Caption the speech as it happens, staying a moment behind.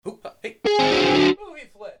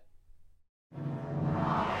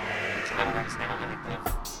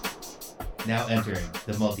now entering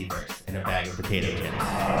the multiverse in a bag of potato chips.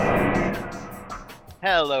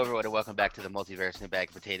 Hello, everyone, and welcome back to the Multiverse in a Bag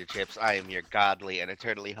of Potato Chips. I am your godly and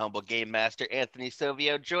eternally humble game master, Anthony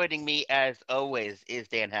Silvio. Joining me, as always, is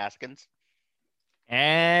Dan Haskins.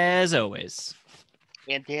 As always.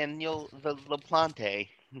 And Daniel the LaPlante.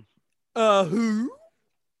 Who?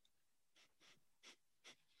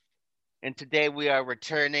 And today we are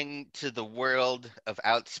returning to the world of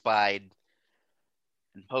Spied.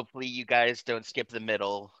 And hopefully you guys don't skip the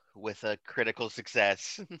middle with a critical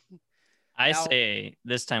success. I say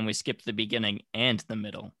this time we skip the beginning and the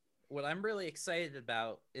middle. What I'm really excited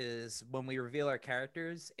about is when we reveal our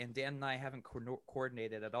characters, and Dan and I haven't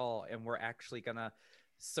coordinated at all, and we're actually gonna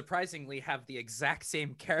surprisingly have the exact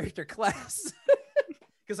same character class.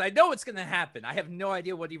 Because I know it's gonna happen. I have no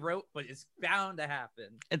idea what he wrote, but it's bound to happen.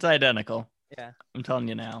 It's identical. Yeah. I'm telling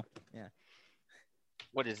you now. Yeah.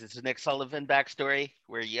 What is this, a Nick Sullivan backstory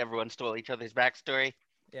where everyone stole each other's backstory?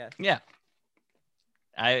 Yeah. Yeah.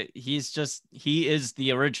 He is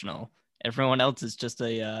the original. Everyone else is just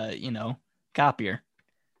a copier.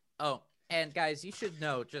 Oh, and guys, you should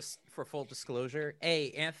know, just for full disclosure,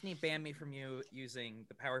 Anthony banned me from using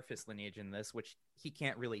the Power Fist lineage in this, which he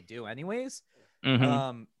can't really do anyways.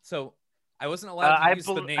 Mm-hmm. So I wasn't allowed to use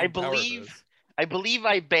the name I believe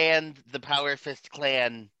I banned the Power Fist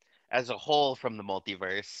clan as a whole from the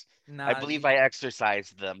multiverse. I believe I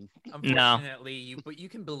exercised them. Unfortunately, but you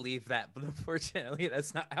can believe that, but unfortunately,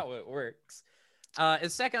 that's not how it works. And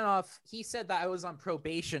second off, he said that I was on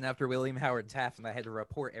probation after William Howard Taft, and I had to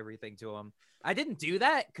report everything to him. I didn't do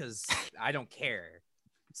that because I don't care.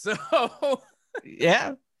 So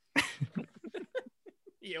yeah,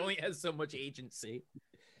 he only has so much agency.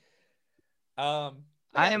 I'll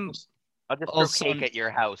just throw cake at your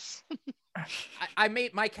house. I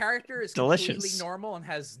made my character is delicious, completely normal,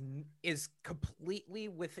 and is completely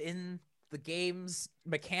within the game's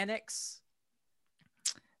mechanics.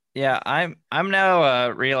 Yeah, I'm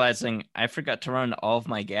now realizing I forgot to run all of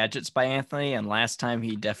my gadgets by Anthony, and last time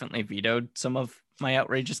he definitely vetoed some of my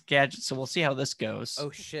outrageous gadgets. So we'll see how this goes.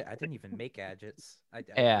 Oh shit! I didn't even make gadgets.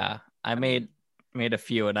 I made a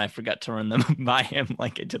few, and I forgot to run them by him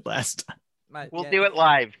like I did last time. We'll do it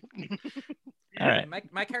live. All right.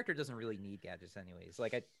 My character doesn't really need gadgets anyways. I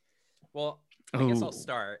guess I'll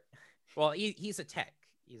start. Well, he's a tech.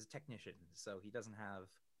 He's a technician, so he doesn't have.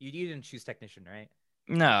 You didn't choose technician, right?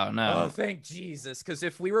 No. Oh, thank Jesus! Because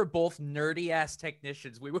if we were both nerdy ass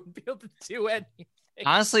technicians, we wouldn't be able to do anything.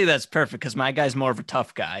 Honestly, that's perfect because my guy's more of a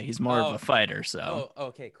tough guy. He's more of a fighter, so. Oh,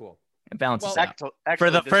 okay, cool. It balances out. Actually, for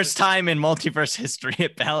the first time in multiverse history,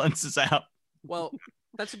 it balances out. Well,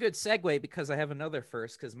 that's a good segue because I have another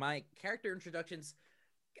first, because my character introduction's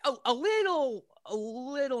a little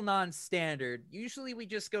non-standard. Usually we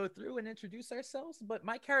just go through and introduce ourselves, but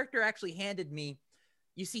my character actually handed me,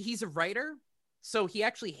 you see, he's a writer, so he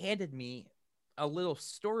actually handed me a little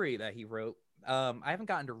story that he wrote. I haven't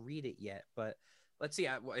gotten to read it yet, but let's see.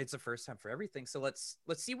 It's the first time for everything, so let's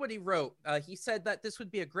see what he wrote. He said that this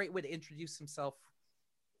would be a great way to introduce himself,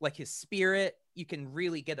 like his spirit. You can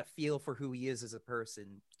really get a feel for who he is as a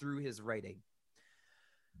person through his writing.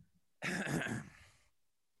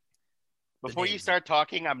 Before you start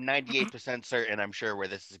talking, I'm 98% certain I'm sure where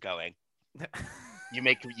this is going. You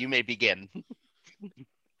may begin.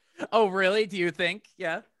 Oh, really? Do you think?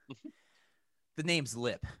 Yeah. The name's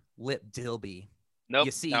Lip Dilby. Nope,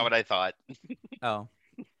 you see, not what I thought. Oh.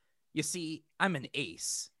 You see, I'm an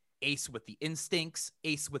ace. Ace with the instincts,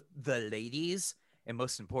 ace with the ladies, and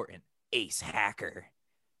most important, ace hacker.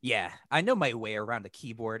 Yeah, I know my way around a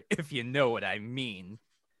keyboard, if you know what I mean.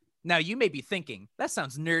 Now, you may be thinking, that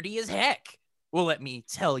sounds nerdy as heck. Well, let me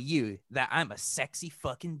tell you that I'm a sexy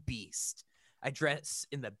fucking beast. I dress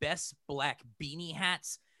in the best black beanie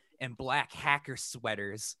hats and black hacker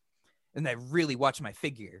sweaters, and I really watch my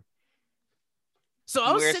figure. So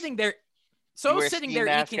I was sitting there. So I was sitting there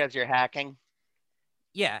mask as you're hacking.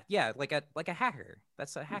 Yeah, like a hacker.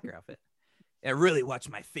 That's a hacker outfit. I really watch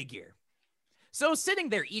my figure. So I was sitting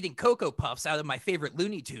there eating Cocoa Puffs out of my favorite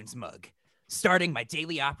Looney Tunes mug, starting my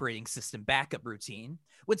daily operating system backup routine,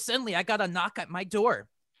 when suddenly I got a knock at my door.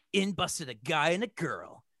 In busted a guy and a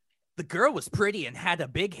girl. The girl was pretty and had a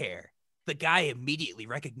big hair. The guy immediately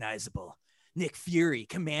recognizable. Nick Fury,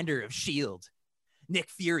 commander of S.H.I.E.L.D. Nick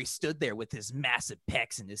Fury stood there with his massive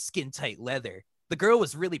pecs and his skin-tight leather. The girl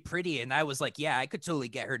was really pretty, and I was like, yeah, I could totally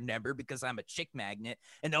get her number because I'm a chick magnet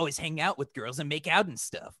and always hang out with girls and make out and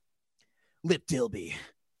stuff. Lip Dilby,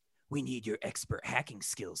 we need your expert hacking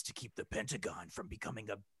skills to keep the Pentagon from becoming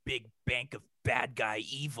a big bank of bad guy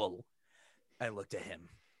evil. I looked at him.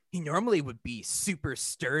 He normally would be super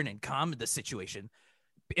stern and calm in the situation,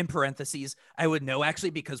 in parentheses, I would know actually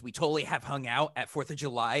because we totally have hung out at 4th of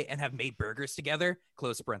July and have made burgers together,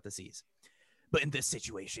 close parentheses. But in this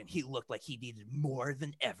situation, he looked like he needed more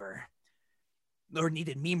than ever. Or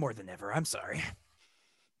needed me more than ever, I'm sorry.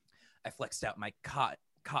 I flexed out my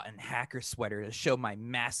cotton hacker sweater to show my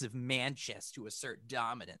massive man chest to assert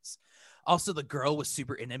dominance. Also, the girl was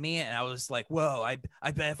super into me, and I was like, whoa,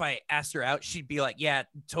 I bet if I asked her out, she'd be like, yeah,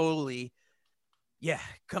 totally. Yeah,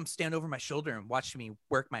 come stand over my shoulder and watch me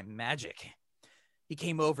work my magic. He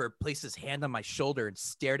came over, placed his hand on my shoulder, and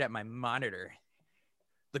stared at my monitor.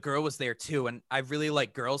 The girl was there too, and I really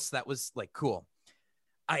like girls, so that was like cool.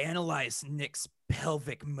 I analyzed Nick's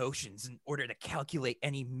pelvic motions in order to calculate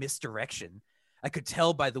any misdirection. I could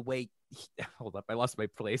tell by the way hold up, I lost my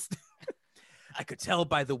place. I could tell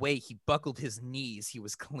by the way he buckled his knees he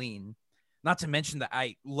was clean. Not to mention that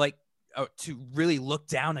I like to really look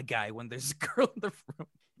down a guy when there's a girl in the room,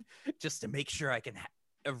 just to make sure I can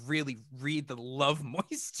really read the love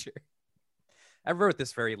moisture. I wrote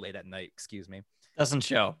this very late at night, excuse me. Doesn't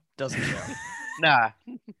show. Nah.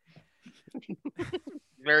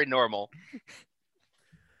 Very normal.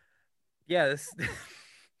 Yeah, this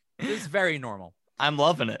is very normal. I'm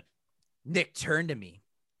loving it. Nick turned to me.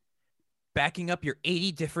 Backing up your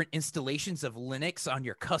 80 different installations of Linux on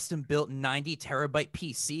your custom-built 90 terabyte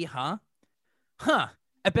PC, huh? Huh.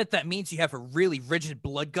 I bet that means you have a really rigid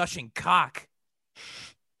blood-gushing cock.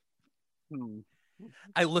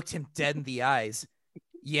 I looked him dead in the eyes.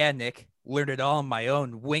 Yeah, Nick. Learned it all on my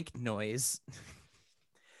own wink noise.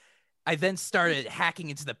 I then started hacking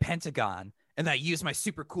into the Pentagon, and I used my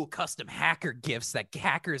super cool custom hacker gifts that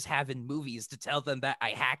hackers have in movies to tell them that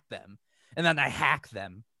I hacked them. And then I hacked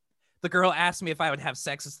them. The girl asked me if I would have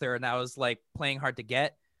sex with her, and I was like playing hard to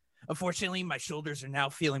get. Unfortunately, my shoulders are now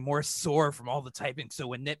feeling more sore from all the typing, so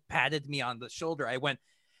when Nick patted me on the shoulder, I went,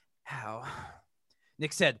 ow.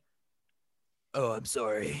 Nick said, oh, I'm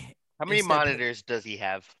sorry. How many monitors does he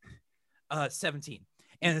have? 17.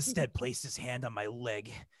 And instead placed his hand on my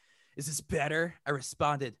leg. Is this better? I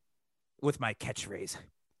responded with my catchphrase,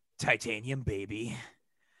 titanium, baby.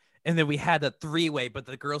 And then we had a three-way, but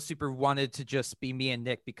the girl super wanted to just be me and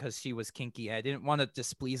Nick because she was kinky. I didn't want to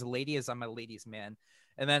displease a lady as I'm a ladies' man.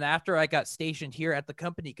 And then after I got stationed here at the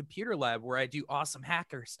company computer lab where I do awesome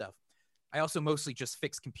hacker stuff, I also mostly just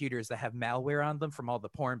fix computers that have malware on them from all the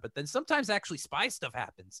porn, but then sometimes actually spy stuff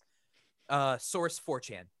happens. Source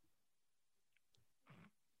 4chan.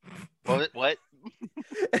 What?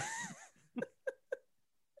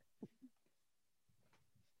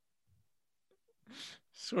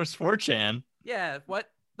 Source 4chan. Yeah, what?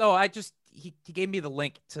 No, he gave me the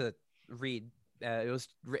link to read. It was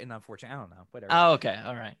written on 4chan. I don't know. Whatever. Oh, okay.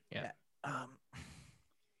 All right. Yeah.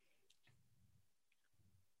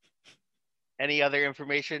 Any other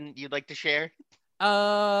information you'd like to share?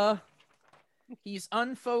 He's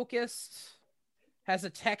unfocused, has a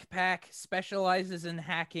tech pack, specializes in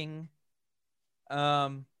hacking.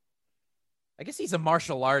 I guess he's a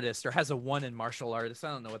martial artist or has a 1 in martial arts.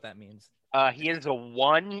 I don't know what that means. He is a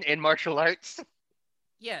 1 in martial arts.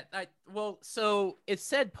 Yeah, so it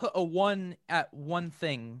said put a 1 at one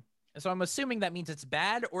thing. So I'm assuming that means it's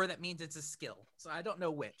bad or that means it's a skill. So I don't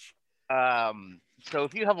know which. So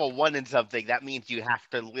if you have a 1 in something, that means you have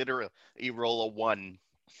to literally roll a 1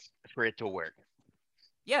 for it to work.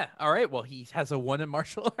 Yeah, all right. Well, he has a 1 in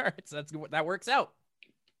martial arts. That works out.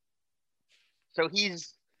 So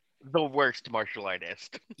he's the worst martial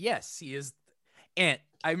artist. Yes, he is. And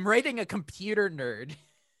I'm writing a computer nerd.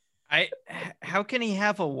 How can he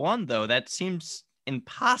have a 1 though? That seems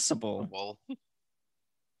impossible.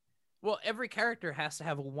 Well, every character has to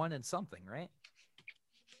have a 1 in something, right?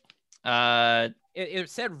 It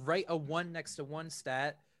said write a 1 next to one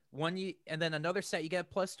stat, and then another stat you get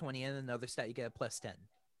plus 20, and another stat you get plus 10.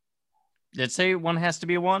 Did it say 1 has to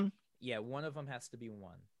be a 1? Yeah, one of them has to be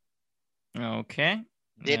 1. Okay.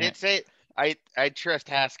 Did it say? I trust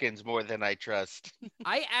Haskins more than I trust.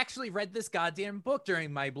 I actually read this goddamn book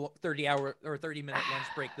during my 30-hour or 30-minute lunch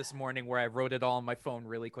break this morning, where I wrote it all on my phone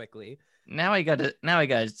really quickly. Now I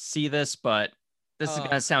gotta see this, but this is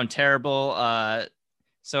gonna sound terrible.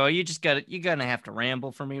 So you're gonna have to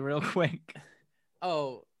ramble for me real quick.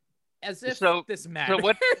 Oh, as if this matters.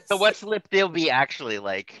 So what's Lip Dilby actually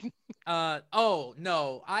like? Oh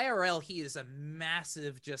no, IRL he is a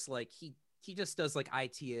massive, just like he just does like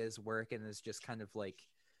IT at his work and is just kind of like,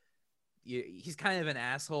 he's kind of an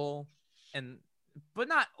asshole, but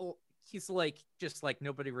not. He's like, just like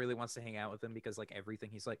nobody really wants to hang out with him because like everything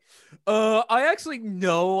he's like, I actually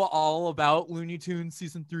know all about Looney Tunes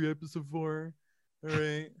season 3 episode 4. All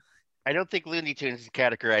right. I don't think Looney Tunes is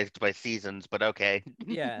categorized by seasons, but okay.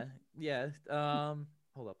 Yeah.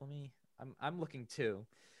 hold up. I'm looking too.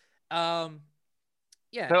 Um,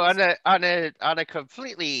 yeah. So he's- on a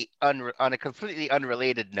completely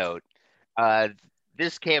unrelated note, uh,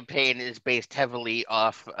 this campaign is based heavily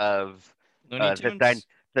off of Looney Tunes.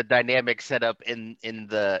 the dynamic setup in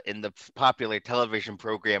the popular television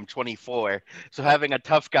program 24. So having a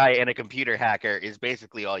tough guy and a computer hacker is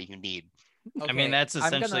basically all you need. I mean, okay, that's I'm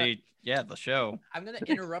gonna- essentially the show. I'm gonna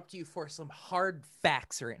interrupt you for some hard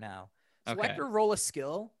facts right now. Select Okay. or roll a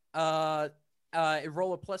skill.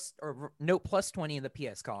 Roll a plus or note plus 20 in the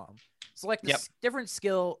PS column. Select a Yep. different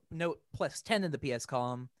skill, note plus 10 in the PS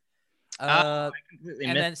column. Completely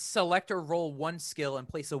And missed- then select or roll one skill and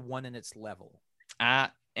place a 1 in its level.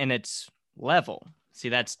 and it's level. See,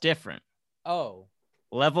 that's different. Oh,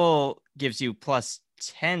 Level gives you plus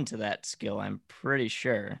 10 to that skill, I'm pretty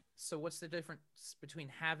sure. so what's the difference between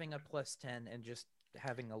having a plus 10 and just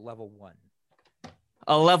having a level 1?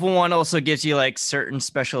 A level 1 also gives you like certain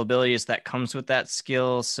special abilities that comes with that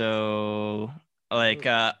skill. So like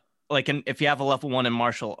if you have a level 1 in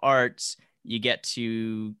martial arts, you get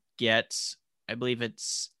to get, I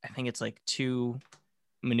think it's like 2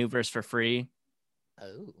 maneuvers for free.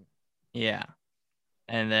 Oh. Yeah.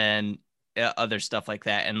 And then other stuff like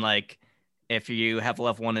that. And like if you have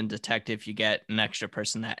level 1 in detective, you get an extra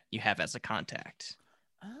person that you have as a contact.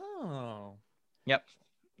 Oh. Yep.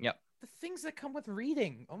 The things that come with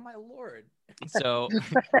reading. Oh my lord. So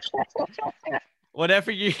whatever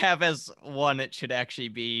you have as 1, it should actually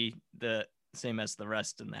be the same as the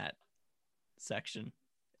rest in that section,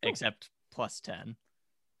 except plus 10.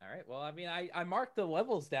 All right. Well, I mean, I marked the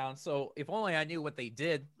levels down, so if only I knew what they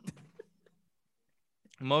did.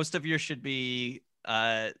 Most of yours should be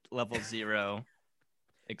level 0,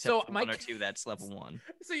 except So for my 1 or 2 that's level 1.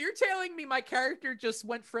 So you're telling me my character just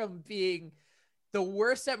went from being the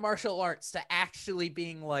worst at martial arts to actually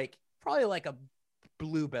being like probably like a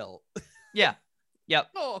blue belt. Yeah. Yep.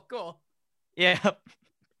 Oh, cool. Yep.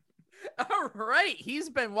 All right. He's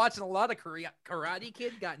been watching a lot of Karate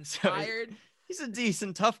Kid, got inspired. He's a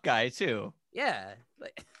decent tough guy too. Yeah.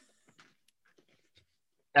 Like,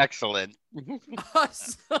 Excellent.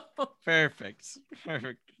 awesome. Perfect.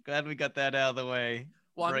 Glad we got that out of the way.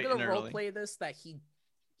 Well, I'm bright gonna and role early. play this that he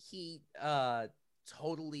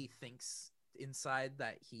totally thinks inside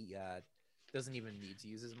that he doesn't even need to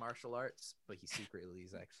use his martial arts, but he secretly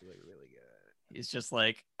is actually really good. He's just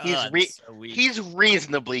like He's so weak. He's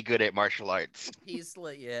reasonably good at martial arts. He's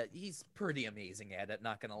like, yeah, he's pretty amazing at it,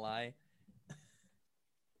 not gonna lie.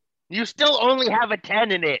 You still only have a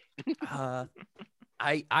 10 in it.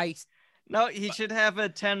 I No, he should have a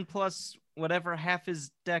 10 plus whatever half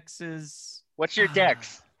his dex is. What's your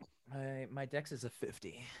dex? my dex is a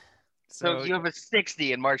 50. So you have a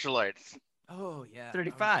 60 in martial arts. Oh yeah,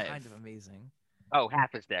 35. Kind of amazing. Oh,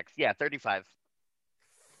 half his dex. Yeah, 35.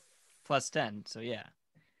 plus 10. So yeah,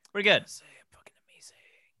 we're good. Say fucking amazing.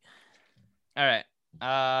 All right.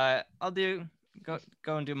 I'll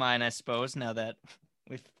go and do mine, I suppose, now that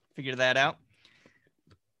we've figured that out.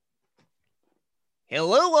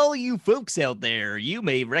 Hello, all you folks out there. You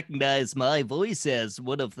may recognize my voice as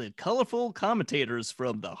one of the colorful commentators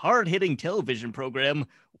from the hard-hitting television program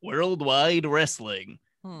Worldwide Wrestling.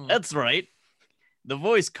 That's right. The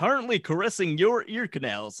voice currently caressing your ear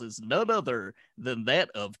canals is none other than that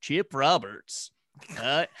of Chip Roberts.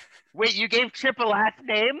 Wait, you gave Chip a last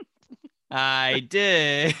name? I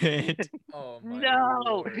did. Oh my No,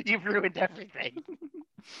 lord. you've ruined everything.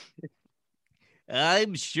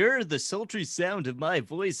 I'm sure the sultry sound of my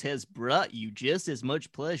voice has brought you just as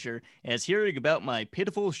much pleasure as hearing about my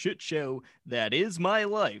pitiful shit show that is my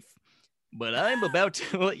life. But I'm about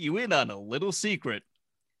to let you in on a little secret.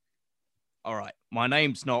 All right, my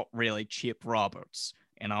name's not really Chip Roberts,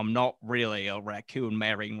 and I'm not really a raccoon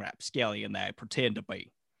marrying rapscallion that I pretend to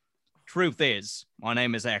be. Truth is, my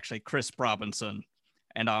name is actually Chris Robinson,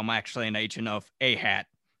 and I'm actually an agent of AHAT,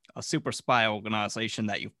 a super spy organization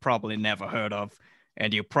that you've probably never heard of,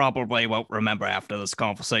 and you probably won't remember after this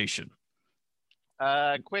conversation.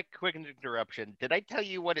 Quick interruption. Did I tell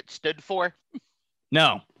you what it stood for?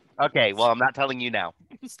 No. Okay, well, I'm not telling you now.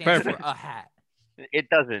 It stands for Perfect. a hat. It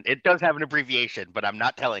doesn't. It does have an abbreviation, but I'm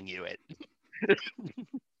not telling you it.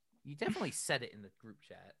 You definitely said it in the group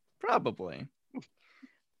chat. Probably.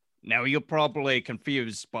 Now you're probably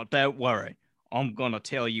confused, but don't worry. I'm gonna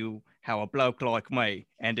tell you how a bloke like me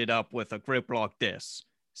ended up with a group like this.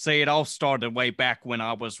 See, it all started way back when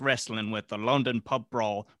I was wrestling with the London Pub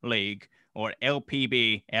Brawl League, or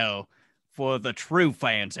LPBL, for the true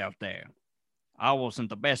fans out there. I wasn't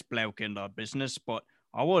the best bloke in the business, but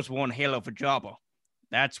I was one hell of a jobber.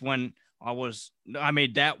 That's when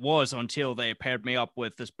That was until they paired me up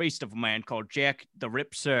with this beast of a man called Jack the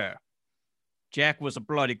Rip Sir. Jack was a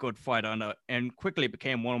bloody good fighter and quickly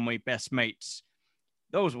became one of my best mates.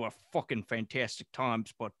 Those were fucking fantastic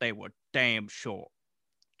times, but they were damn short.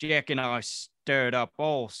 Jack and I stirred up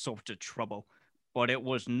all sorts of trouble, but it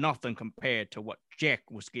was nothing compared to what Jack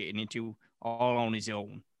was getting into all on his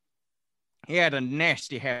own. He had a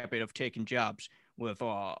nasty habit of taking jobs with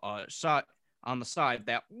on the side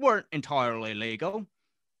that weren't entirely legal,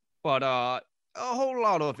 but a whole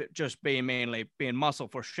lot of it just mainly being muscle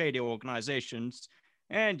for shady organizations,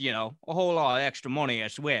 and a whole lot of extra money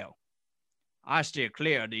as well. I steered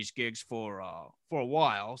clear of these gigs for a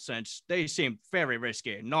while since they seemed very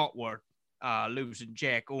risky, not worth losing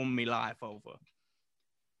Jack or me life over.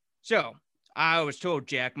 So I always told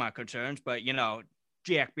Jack my concerns, but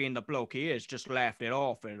Jack, being the bloke he is, just laughed it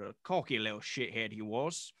off, and a cocky little shithead he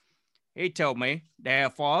was. He told me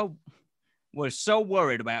that if I was so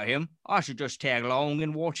worried about him, I should just tag along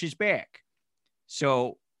and watch his back.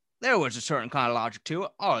 So there was a certain kind of logic to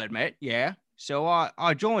it, I'll admit, yeah. So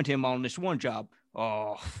I joined him on this one job.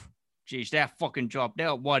 Oh, geez, that fucking job,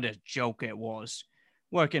 what a joke it was.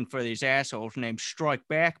 Working for these assholes named Strike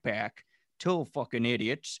Backpack, total fucking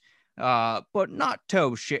idiots. But not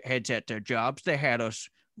total shitheads at their jobs. They had us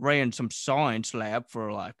ran some science lab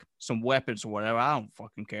for like some weapons or whatever. I don't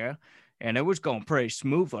fucking care. And it was going pretty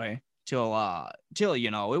smoothly till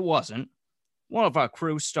it wasn't. One of our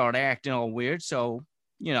crews started acting all weird, so,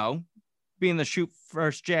 being the shoot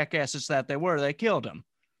first jackasses that they were, they killed him.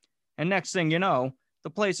 And next thing you know, the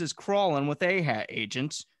place is crawling with AHAT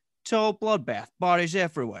agents. Total bloodbath, bodies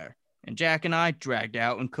everywhere. And Jack and I dragged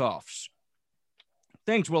out in cuffs.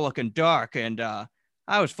 Things were looking dark, and I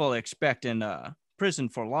was fully expecting prison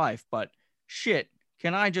for life, but shit,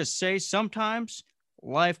 can I just say sometimes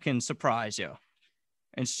life can surprise you.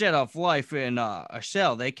 Instead of life in a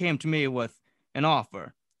cell, they came to me with an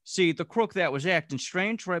offer. See, the crook that was acting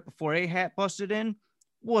strange right before AHAT busted in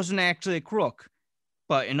wasn't actually a crook,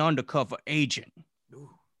 but an undercover agent. Ooh.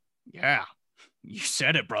 Yeah, you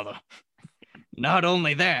said it, brother. Not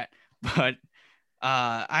only that, but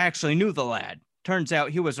I actually knew the lad. Turns out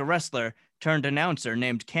he was a wrestler turned announcer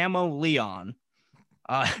named Camo Leon.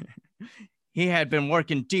 He had been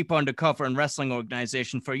working deep undercover in wrestling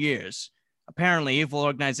organization for years. Apparently, evil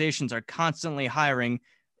organizations are constantly hiring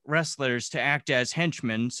wrestlers to act as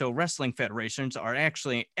henchmen, so wrestling federations are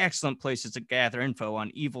actually excellent places to gather info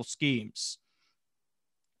on evil schemes.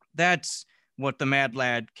 That's what the mad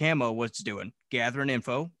lad Camo was doing, gathering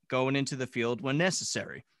info, going into the field when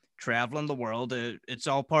necessary. Traveling the world, it's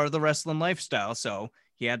all part of the wrestling lifestyle, so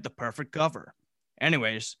he had the perfect cover.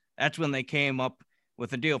 Anyways, that's when they came up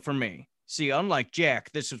with a deal for me. See, unlike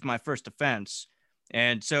Jack, this was my first offense,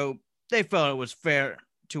 and so they felt it was fair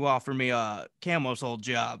to offer me Camo's old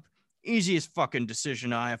job. Easiest fucking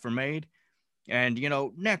decision I ever made. And,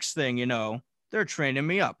 next thing you know, they're training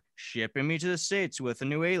me up, shipping me to the States with a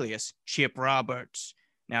new alias, Chip Roberts.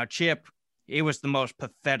 Now, Chip, he was the most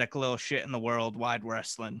pathetic little shit in the worldwide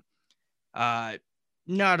wrestling. Not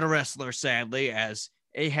a wrestler, sadly, as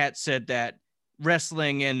AHAT said that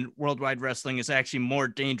wrestling and worldwide wrestling is actually more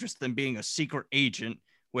dangerous than being a secret agent,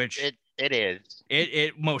 which it is.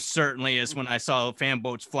 It most certainly is when I saw fan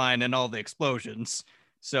boats flying and all the explosions.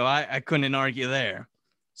 So I couldn't argue there.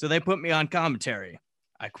 So they put me on commentary.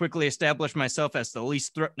 I quickly established myself as the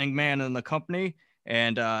least threatening man in the company,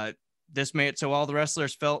 and this made it so all the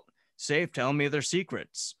wrestlers felt safe telling me their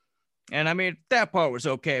secrets. And I mean, that part was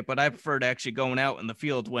okay, but I preferred actually going out in the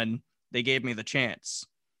field when they gave me the chance.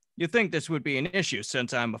 You'd think this would be an issue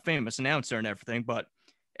since I'm a famous announcer and everything, but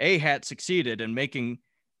AHAT succeeded in making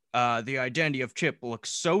the identity of Chip look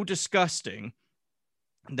so disgusting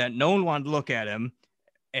that no one wanted to look at him.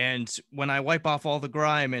 And when I wipe off all the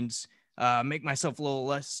grime and make myself a little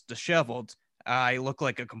less disheveled, I look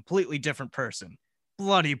like a completely different person.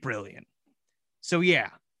 Bloody brilliant. So yeah,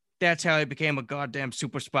 that's how I became a goddamn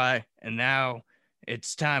super spy. And now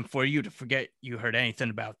it's time for you to forget you heard anything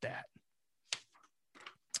about that.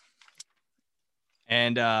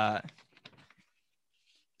 And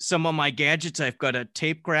some of my gadgets, I've got a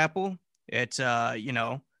tape grapple. It's,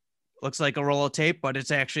 looks like a roll of tape, but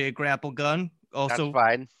it's actually a grapple gun. Also, that's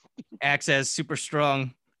fine. Acts as super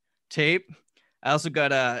strong tape. I also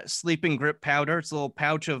got a sleeping grip powder. It's a little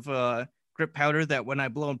pouch of grip powder that when I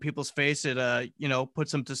blow in people's face, it,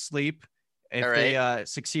 puts them to sleep if they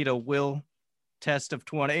succeed a will test of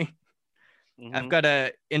 20. Mm-hmm. I've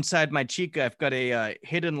got inside my cheek, I've got a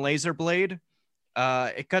hidden laser blade.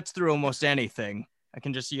 It cuts through almost anything. I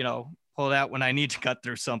can just, pull it out when I need to cut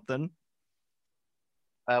through something.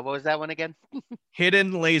 What was that one again?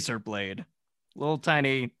 Hidden laser blade. Little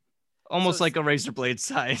tiny, almost So like a razor blade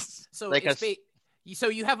size. So Like it's so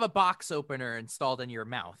you have a box opener installed in your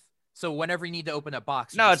mouth. So whenever you need to open a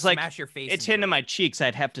box, you No, just it's like smash your face. it's into hidden in it. my cheeks.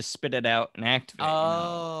 I'd have to spit it out and activate.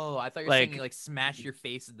 Oh, I thought you were saying Like- you like smash your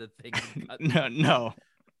face into things. And cut No.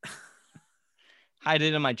 Hide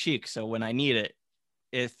it in my cheek, so when I need it,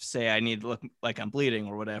 if say I need to look like I'm bleeding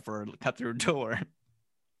or whatever, or cut through a door.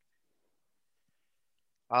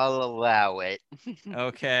 I'll allow it.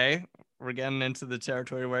 Okay, we're getting into the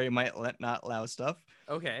territory where you might not allow stuff.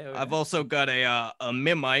 Okay. I've also got a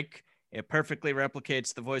mimic. It perfectly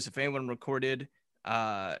replicates the voice of anyone recorded.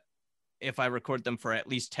 If I record them for at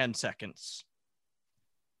least 10 seconds.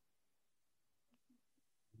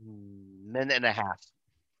 Minute and a half.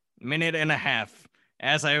 Minute and a half.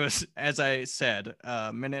 As I said,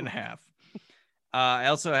 minute and a half. I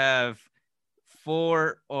also have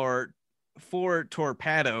four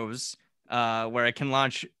torpedoes, where I can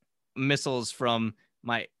launch missiles from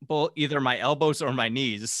either my elbows or my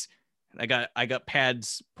knees. I got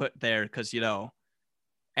pads put there because,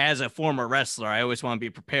 as a former wrestler, I always want to be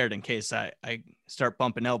prepared in case I start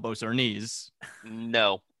bumping elbows or knees.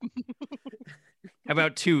 No. How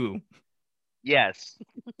about two Yes.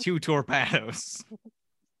 torpedoes?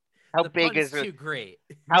 How the big pun's is it? too great.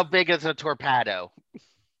 How big is a torpedo?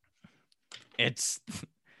 It's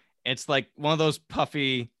like one of those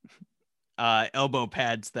puffy elbow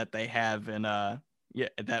pads that they have in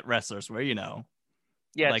that wrestlers wear,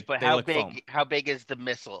 Yes, Like, but they how look big? foam. How big is the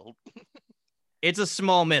missile? It's a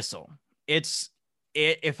small missile.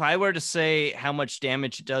 If I were to say how much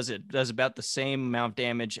damage it does about the same amount of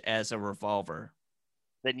damage as a revolver.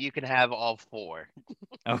 Then you can have all four.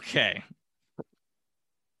 Okay.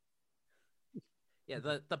 Yeah,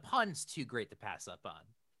 the pun's too great to pass up on.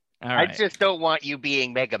 All I right. just don't want you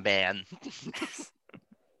being Mega Man.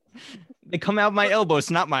 They come out my elbows,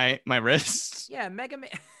 not my wrists. Yeah, Mega Man.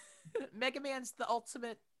 Mega Man's the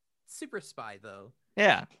ultimate super spy, though.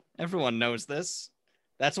 Yeah, everyone knows this.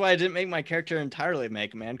 That's why I didn't make my character entirely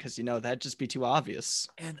Mega Man, because that'd just be too obvious.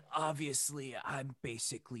 And obviously, I'm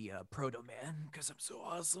basically a Proto Man because I'm so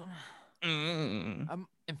awesome. In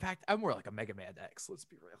fact, I'm more like a Mega Man X. Let's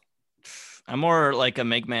be real. I'm more like a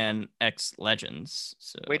Mega Man X Legends.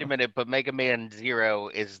 So. Wait a minute, but Mega Man Zero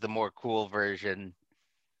is the more cool version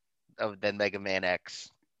than Mega Man X.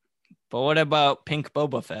 But what about Pink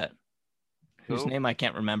Boba Fett? Whose Who? name I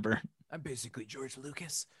can't remember. I'm basically George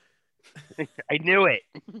Lucas. I knew it.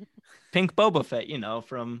 Pink Boba Fett,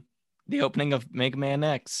 from the opening of Mega Man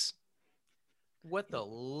X. What the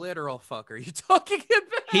literal fuck are you talking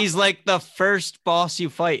about? He's like the first boss you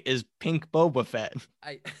fight is Pink Boba Fett.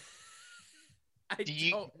 I Do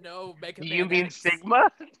you- don't know Mega Do Man you mean X. Sigma?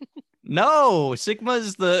 No,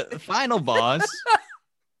 Sigma's the final boss.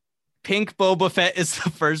 Pink Boba Fett is the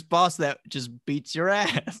first boss that just beats your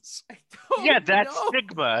ass. I don't Yeah, that's know.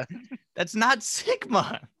 Sigma. That's not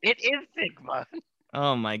Sigma. It is Sigma.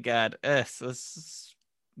 Oh my god.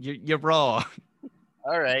 You're wrong.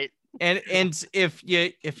 All right. And if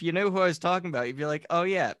you know who I was talking about, you'd be like, oh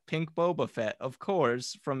yeah, Pink Boba Fett, of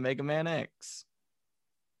course, from Mega Man X.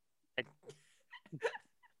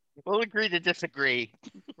 We'll agree to disagree.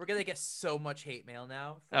 We're gonna get so much hate mail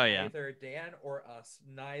now from Oh, yeah. either Dan or us,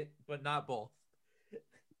 but not both.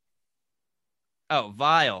 Oh,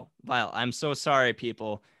 Vile. I'm so sorry,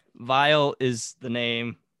 people. Vile is the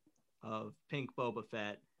name of Pink Boba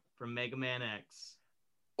Fett from Mega Man X.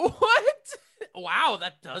 What? Wow,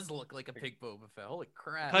 that does look like a pink Boba Fett. Holy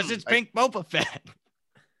crap! Because it's Pink Boba Fett.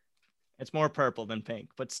 It's more purple than pink,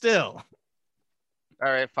 but still.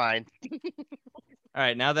 All right, fine. All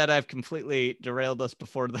right, now that I've completely derailed us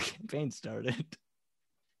before the campaign started.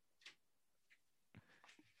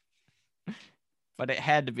 But it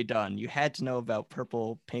had to be done. You had to know about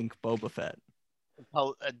purple, pink Boba Fett.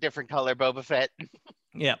 A different color Boba Fett.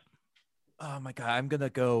 Yep. Oh my god, I'm gonna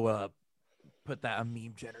go put that on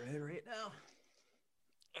meme generator right now.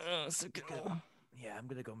 Yeah, I'm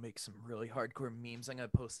gonna go make some really hardcore memes. I'm gonna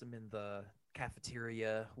post them in the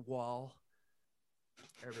cafeteria wall.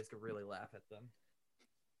 Everybody's gonna really laugh at them.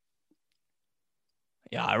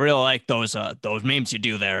 Yeah, I really like those memes you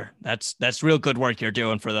do there. That's real good work you're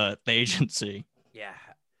doing for the agency. Yeah.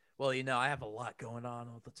 Well, I have a lot going on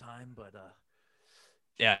all the time, but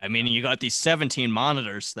Yeah, I mean, you got these 17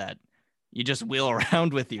 monitors that you just wheel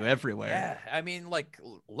around with you everywhere. yeah, I mean, like,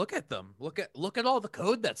 look at them. Look at all the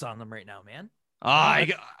code that's on them right now, man.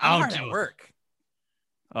 I I'm hard don't at do work.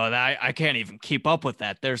 Oh, I can't even keep up with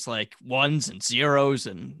that. There's like ones and zeros,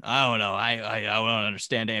 and I don't know. I don't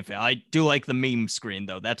understand anything. I do like the meme screen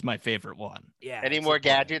though. That's my favorite one. Yeah. Any it's more like,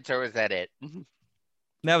 gadgets, or was that it?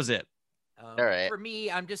 That was it. All right. For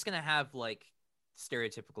me, I'm just gonna have like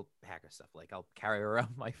stereotypical hacker stuff. Like I'll carry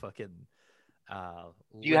around my fucking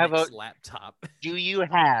you have Linux laptop. Do you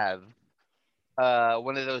have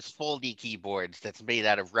one of those foldy keyboards that's made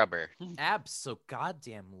out of rubber?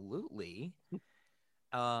 Goddamnolutely.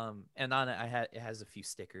 And on it, it has a few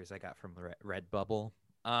stickers I got from Redbubble.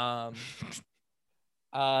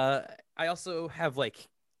 I also have like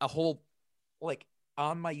a whole, like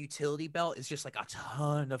on my utility belt is just like a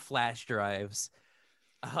ton of flash drives.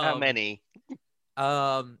 How many?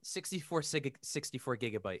 64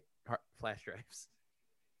 gigabyte flash drives.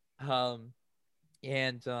 And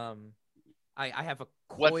I have a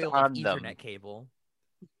coil of Ethernet cable.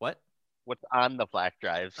 What? What's on the flash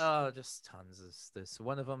drives? Oh, just tons of this.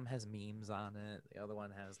 One of them has memes on it. The other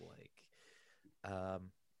one has like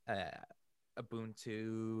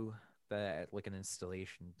Ubuntu, like an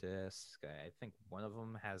installation disk. I think one of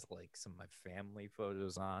them has like some of my family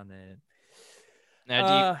photos on it. Now,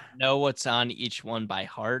 do you know what's on each one by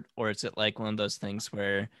heart, or is it like one of those things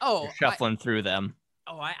where you're shuffling through them?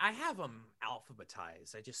 Oh, I have them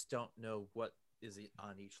alphabetized. I just don't know what is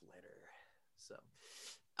on each letter. So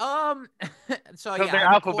so yeah, they're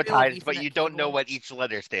alphabetized, but you don't know what each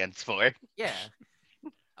letter stands for. Yeah.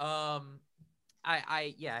 I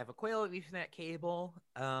have a coil of Ethernet cable.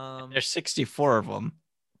 There's 64 of them.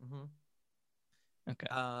 Mm-hmm. Okay.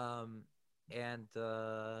 And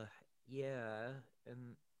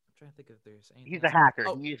I'm trying to think if there's anything. He's a hacker.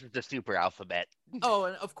 He uses the super alphabet. Oh,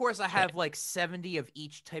 and of course I have like 70 of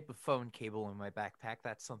each type of phone cable in my backpack.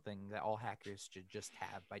 That's something that all hackers should just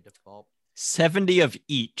have by default. 70 of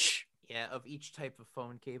each. Yeah, of each type of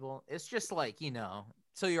phone cable. It's just like,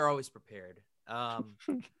 so you're always prepared.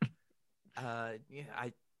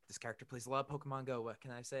 This character plays a lot of Pokemon Go. What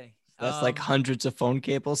can I say? That's like hundreds of phone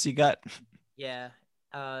cables you got. Yeah.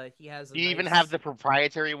 He has. Do you even have the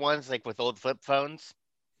proprietary ones, like with old flip phones?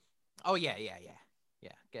 Oh yeah.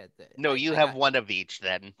 No, you have one of each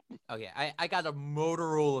then. Oh yeah, I got a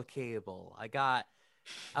Motorola cable. I got,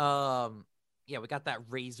 we got that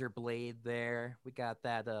Razer blade there. We got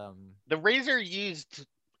that The Razer used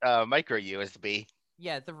micro USB.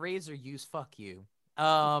 Yeah, the Razer used fuck you.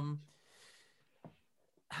 And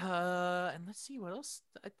let's see what else.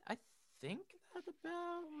 I think that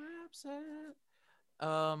about wraps it.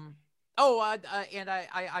 And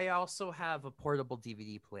I also have a portable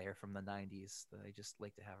DVD player from the 90s that I just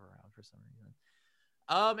like to have around for some reason.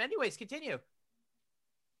 Anyways, continue.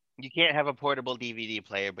 You can't have a portable DVD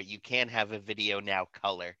player, but you can have a Video Now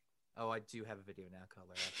color. Oh, I do have a Video Now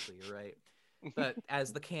color, actually, you're right. But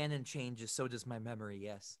as the canon changes, so does my memory,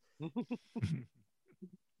 yes.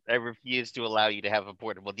 I refuse to allow you to have a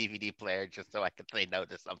portable DVD player just so I can say no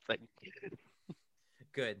to something.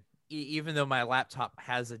 Good. Even though my laptop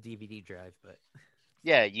has a DVD drive, but...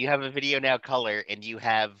 Yeah, you have a Video Now color, and you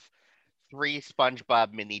have 3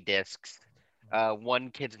 SpongeBob mini discs,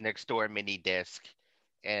 1 Kids Next Door mini disc,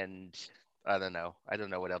 and I don't know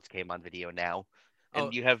what else came on Video Now.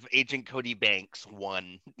 And you have Agent Cody Banks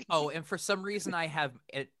 1. Oh, and for some reason I have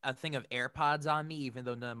a thing of AirPods on me, even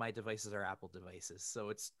though none of my devices are Apple devices, so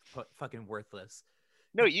it's fucking worthless.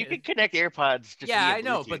 No, you can connect AirPods. Yeah, I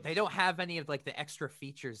know, but they don't have any of like the extra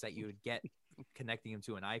features that you would get connecting them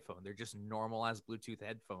to an iPhone. They're just normal as Bluetooth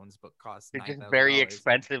headphones, but cost. They're just very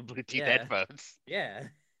expensive Bluetooth headphones. Yeah.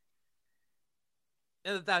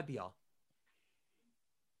 That'd be all.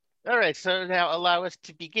 All right, so now allow us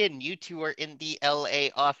to begin. You two are in the LA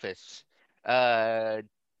office. Mr.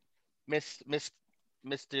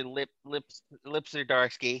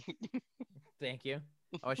 Lipsardarsky. Thank you.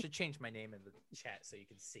 Oh, I should change my name in the chat so you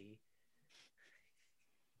can see.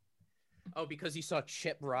 Oh, because you saw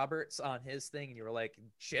Chip Roberts on his thing and you were like,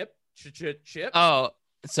 Chip? Chip? Oh,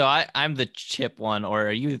 so I'm the Chip one, or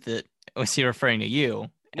are you the... Was he referring to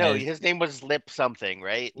you? No, his name was Lip something,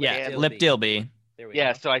 right? Yeah, Lip Dilby. There we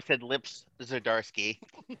go. So I said Lips Zardarsky.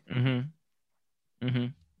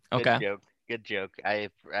 Okay. Good joke. I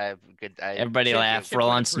have good. Everybody laugh. Roll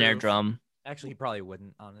on snare drum. Actually, he probably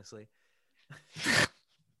wouldn't, honestly.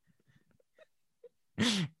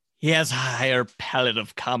 He has a higher palette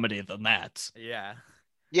of comedy than that. Yeah.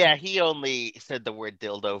 Yeah, he only said the word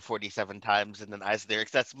dildo 47 times in an Eisner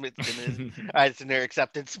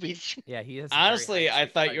acceptance speech. Yeah, he is. Honestly, I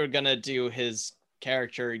thought you were gonna do his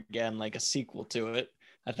character again, like a sequel to it.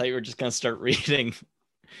 I thought you were just gonna start reading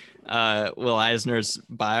Will Eisner's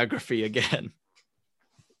biography again.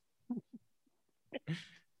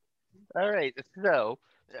 All right, so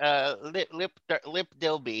Lip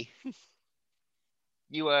Dilby,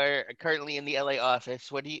 you are currently in the LA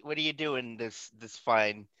office. What are you doing this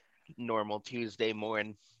fine normal Tuesday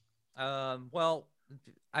morning? Well,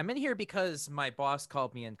 I'm in here because my boss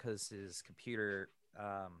called me in because his computer,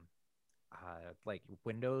 like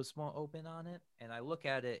Windows won't open on it, and I look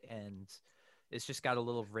at it and it's just got a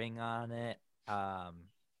little ring on it,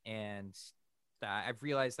 and I've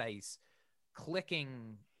realized that he's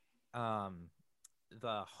clicking,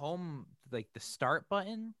 the home, like the start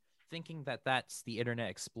button, thinking that that's the Internet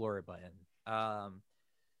Explorer button.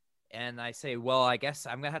 And I say, well, I guess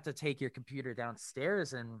I'm gonna have to take your computer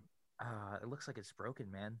downstairs, and it looks like it's broken,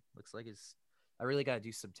 man. Looks like I really got to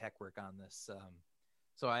do some tech work on this.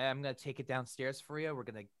 So I'm gonna take it downstairs for you. We're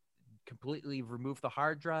gonna completely remove the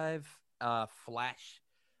hard drive, flash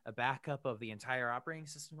a backup of the entire operating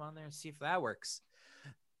system on there, and see if that works.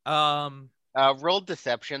 Roll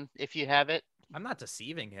deception if you have it. I'm not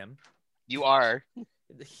deceiving him. You are.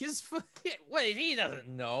 He's wait, he doesn't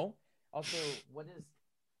know. Also, what is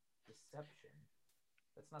deception?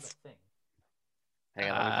 That's not a thing. Hang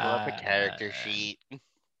on, let me pull up a character sheet.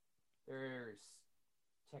 There's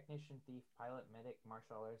technician, thief, pilot, medic,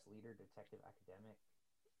 martial arts, leader, detective,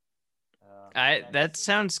 academic. That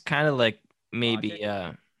sounds kind of like maybe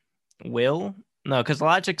Logic? will. No, because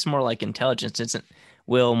logic's more like intelligence. Isn't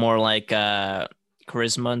will more like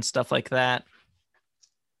charisma and stuff like that?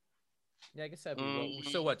 Yeah, I guess that'd be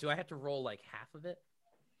will. So what? Do I have to roll like half of it?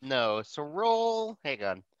 No, so roll. Hang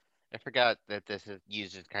on. I forgot that this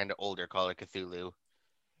uses kind of older Call of Cthulhu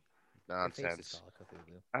nonsense.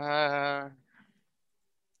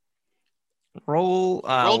 Roll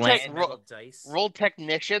Dice. Roll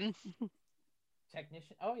technician.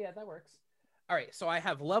 Technician. Oh yeah, that works. All right, so I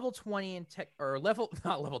have level 20 in tech, or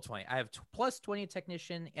not level 20. I have plus 20 in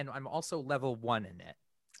technician, and I'm also level 1 in it.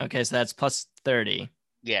 Okay, so that's plus 30.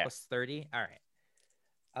 Yeah. Plus 30. All right.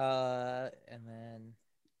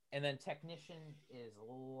 And then technician is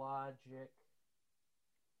logic.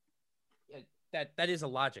 That is a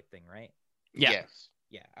logic thing, right? Yeah. Yes.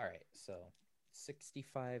 Yeah. All right. So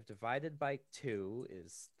 65 divided by 2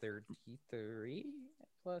 is 33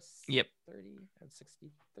 plus Yep. 30 and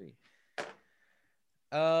 63.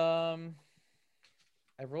 I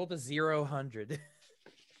rolled a 0-100.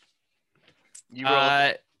 You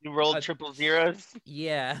rolled triple zeros?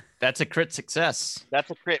 Yeah. That's a crit success.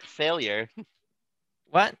 That's a crit failure.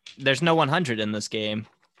 What? There's no 100 in this game.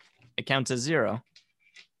 It counts as 0.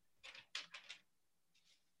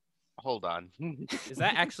 Hold on. Is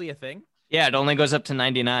that actually a thing? Yeah, it only goes up to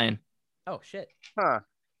 99. Oh, shit. Huh.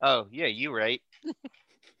 Oh, yeah, you right.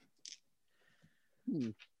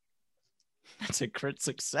 That's a crit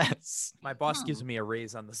success. My boss gives me a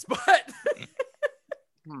raise on the spot.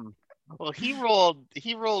 Well, he rolled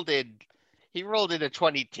in a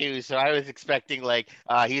 22, so I was expecting like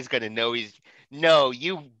he's gonna know you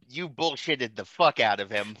bullshitted the fuck out of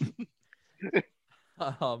him.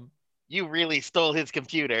 You really stole his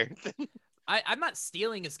computer. I'm not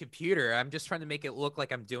stealing his computer. I'm just trying to make it look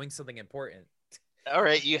like I'm doing something important. All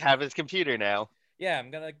right, you have his computer now. Yeah,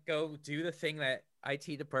 I'm gonna go do the thing that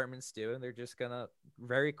IT departments do, and they're just gonna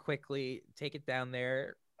very quickly take it down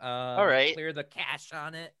there. All right. Clear the cache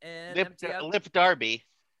on it and Lip Darby.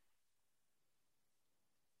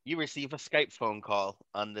 You receive a Skype phone call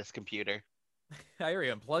on this computer. I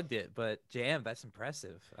already unplugged it, but damn, that's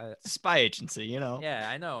impressive. Spy agency, you know. Yeah,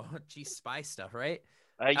 I know. Gee, spy stuff, right?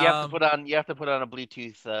 You have to put on a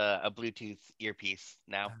Bluetooth earpiece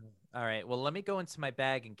now. All right. Well, let me go into my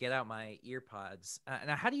bag and get out my ear pods.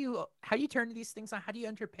 Now, how do you turn these things on? How do you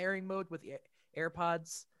enter pairing mode with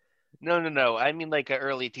AirPods? No. I mean like an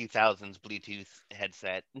early 2000s Bluetooth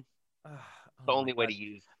headset. The only way to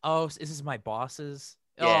use. Oh, is this my boss's?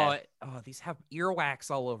 Yeah. Oh, these have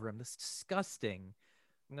earwax all over them. This is disgusting.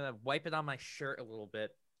 I'm gonna wipe it on my shirt a little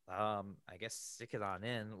bit. I guess stick it on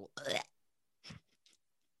in.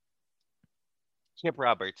 Chip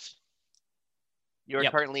Roberts, you are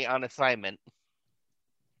currently on assignment.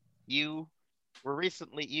 You were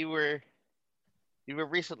recently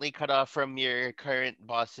cut off from your current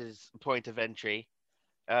boss's point of entry.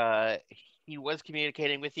 He was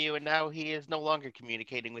communicating with you, and now he is no longer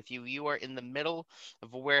communicating with you. You are in the middle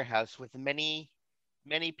of a warehouse with many,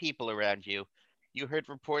 many people around you. You heard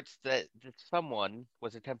reports that someone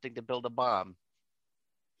was attempting to build a bomb.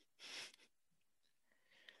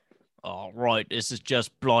 All right, this is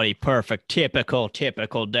just bloody perfect. Typical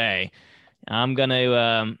day. I'm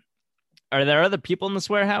gonna. Are there other people in this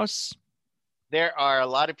warehouse? There are a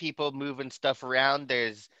lot of people moving stuff around.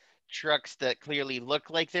 There's trucks that clearly look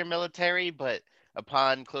like they're military, but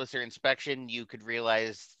upon closer inspection, you'd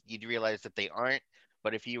realize that they aren't.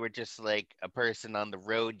 But if you were just like a person on the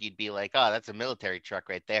road, you'd be like, oh, that's a military truck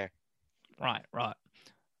right there. Right. All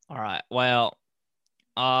right. Well,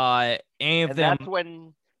 any of and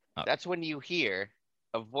them. That's when you hear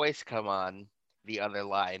a voice come on the other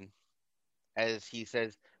line as he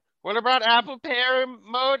says, "What about Apple pairing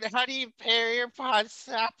mode? How do you pair your pods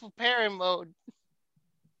to Apple pairing mode?"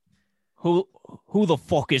 Who the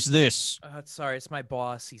fuck is this? Sorry, it's my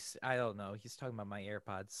boss. I don't know. He's talking about my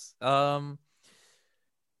AirPods.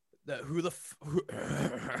 Who the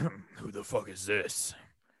fuck is this?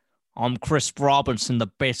 I'm Chris Robinson, the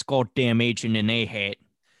best goddamn agent in A-Hat.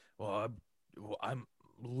 Well, I'm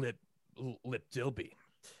Lip Dilby,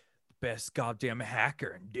 best goddamn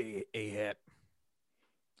hacker in A-Hat.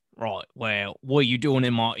 Right, well, what are you doing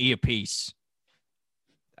in my earpiece?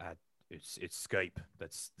 It's Skype.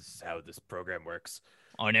 This is how this program works.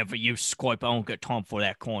 I never use Skype. I don't get time for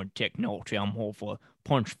that kind of technology. I'm all for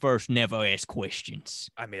punch first, never ask questions.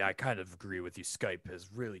 I mean, I kind of agree with you. Skype has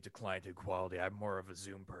really declined in quality. I'm more of a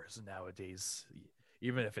Zoom person nowadays.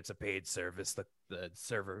 Even if it's a paid service, the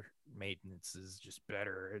server maintenance is just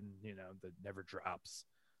better, and that never drops.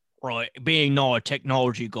 Right, being not a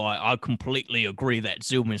technology guy, I completely agree that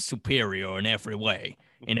Zoom is superior in every way.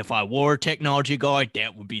 And if I were a technology guy,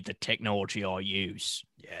 that would be the technology I use.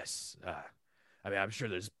 Yes. I mean, I'm sure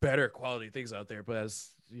there's better quality things out there, but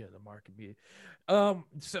as the market be. So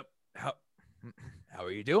how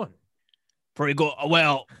are you doing? Pretty good.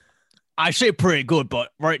 Well, I say pretty good,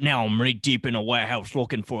 but right now I'm really deep in a warehouse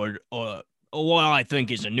looking for what I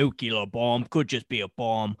think is a nuclear bomb. Could just be a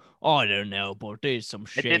bomb. I don't know, but there's some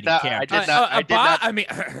shady characters. A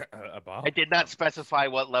bomb? I did not specify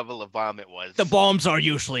what level of bomb it was. The bombs are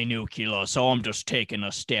usually nuclear, so I'm just taking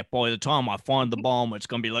a step. By the time I find the bomb, it's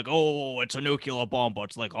going to be like, oh, it's a nuclear bomb, but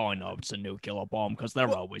it's like, oh, no, it's a nuclear bomb, because they're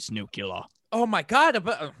always nuclear. Oh my god,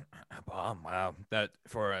 a bomb! Wow, that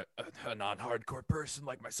for a non-hardcore person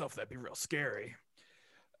like myself, that'd be real scary.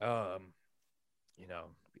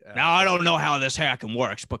 Now I don't know how this hacking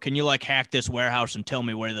works, but can you hack this warehouse and tell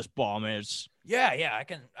me where this bomb is? Yeah, I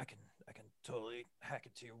can totally hack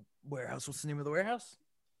into your warehouse. What's the name of the warehouse?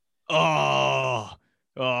 Oh,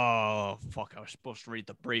 fuck! I was supposed to read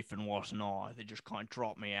the briefing, wasn't I? They just kind of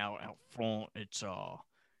dropped me out front. It's a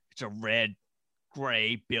red,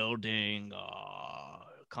 gray building.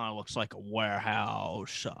 Kind of looks like a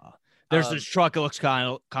warehouse. There's this truck. It looks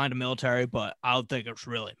kind of military, but I don't think it's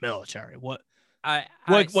really military. What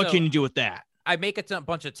can you do with that? I make a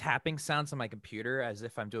bunch of tapping sounds on my computer as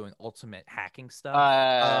if I'm doing ultimate hacking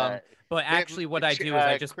stuff. But actually, what I do is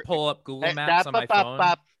I just pull up Google Maps on my phone.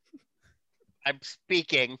 I'm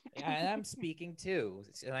speaking. Yeah, I'm speaking too,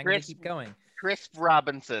 and I'm going to keep going. Chris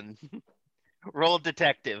Robinson, roll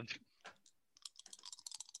detective.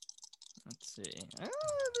 Let's see.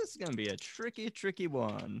 This is going to be a tricky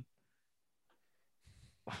one.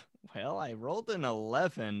 Well, I rolled an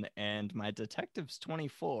 11, and my detective's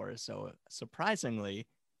 24, so surprisingly,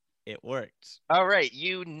 it worked. All right,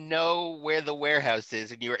 you know where the warehouse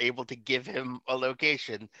is, and you were able to give him a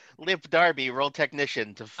location. Lip Darby, roll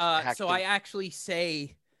technician to hack. So I actually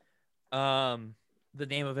say, the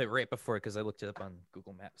name of it right before because I looked it up on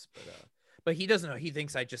Google Maps, but he doesn't know. He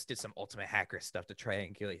thinks I just did some ultimate hacker stuff to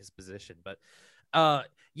triangulate his position. But,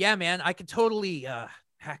 yeah, man, I could totally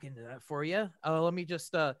hack into that for you. Let me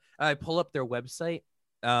just I pull up their website.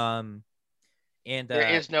 And there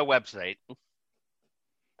is no website.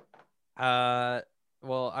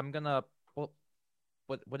 Well, I'm gonna. Well,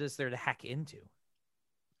 what is there to hack into?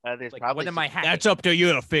 There's probably what am I hacking? That's up to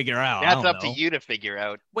you to figure out. That's up to you to figure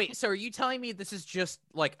out. Wait, so are you telling me this is just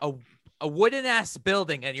like a wooden ass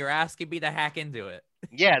building, and you're asking me to hack into it?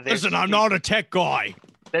 Yeah. Listen, I'm not a tech guy.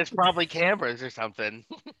 There's probably cameras or something.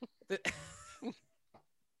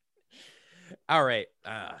 All right.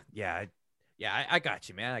 Yeah, I got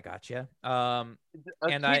you, man. I got you.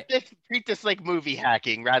 Treat this like movie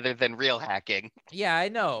hacking rather than real hacking. Yeah, I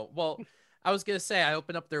know. Well, I was gonna say I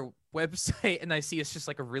open up their website and I see it's just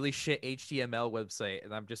like a really shit HTML website,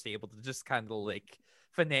 and I'm just able to just kind of like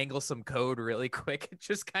finagle some code really quick and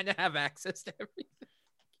just kind of have access to everything.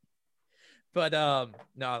 But no,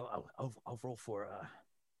 I'll roll for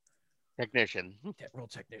technician. Roll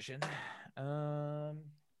technician. How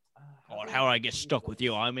did I get stuck with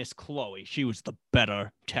you? I miss Chloe. She was the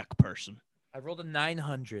better tech person. I rolled a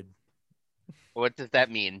 900. What does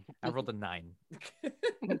that mean? I rolled a 9.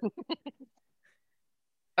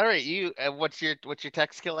 All right, you. What's your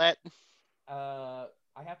tech skill at? I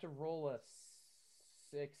have to roll a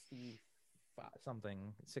 60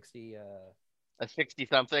 something. 60. A 60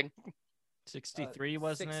 something. 63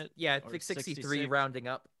 wasn't it? Yeah, 63 rounding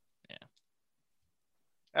up. Yeah.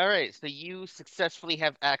 All right, so you successfully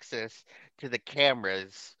have access to the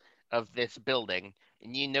cameras of this building,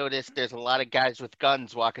 and you notice there's a lot of guys with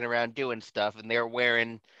guns walking around doing stuff, and they're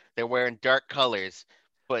wearing dark colors.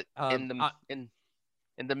 But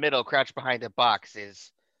In the middle, crouched behind a box,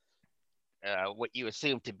 is what you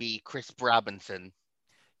assume to be Chris Robinson.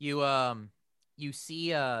 You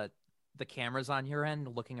see the cameras on your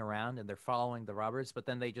end looking around, and they're following the robbers, but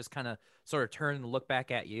then they just kind of sort of turn and look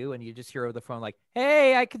back at you, and you just hear over the phone like,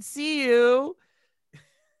 "Hey, I can see you."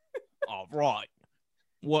 All right.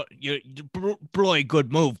 What you really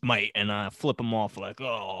good move, mate, and I flip him off like,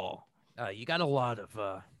 oh. You got a lot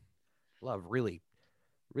of really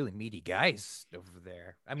meaty guys over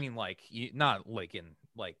there. I mean, like, not like in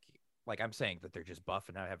like I'm saying that they're just buff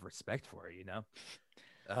and I have respect for it, you know.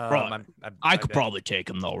 Right. I could probably take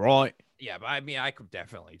him though, right? Yeah, but I mean, I could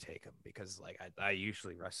definitely take him because like I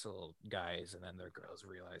usually wrestle guys and then their girls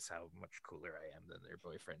realize how much cooler I am than their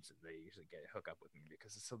boyfriends, and they usually hook up with me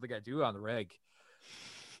because it's something I do on the reg.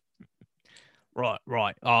 Right.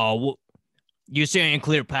 Well, you see any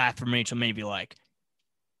clear path for me to maybe like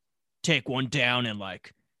take one down and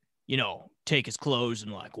like, take his clothes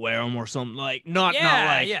and like wear them or something, like not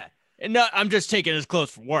like yeah. No, I'm just taking his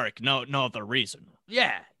clothes for work. No other reason.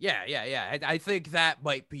 Yeah. I think that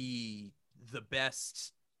might be the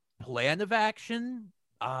best plan of action.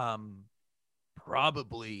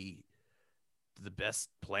 Probably the best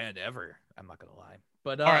plan ever. I'm not gonna lie.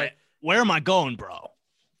 But all right, where am I going, bro?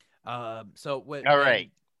 So what? All right,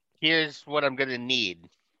 here's what I'm gonna need.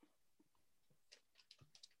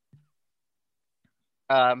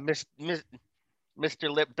 Mr.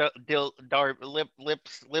 Lip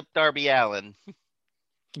Darby Allen. You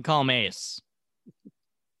can call him Ace.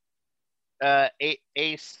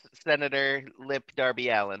 Ace Senator Lip Darby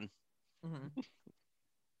Allen. Mm-hmm.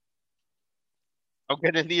 I'm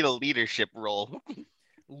gonna need a leadership role.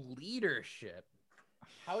 Leadership?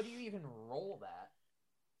 How do you even roll that?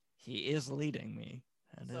 He is leading me.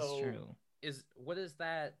 That is true. What is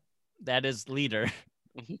that? That is leader.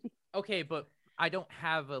 Okay, but I don't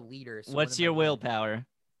have a leader. So what's your willpower?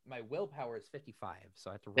 My willpower is 55, so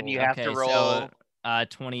I have to roll. Then you have to roll. So,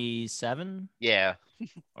 27? Yeah.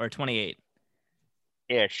 Or 28?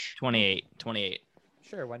 Ish. 28.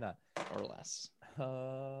 Sure, why not? Or less.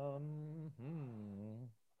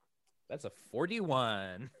 That's a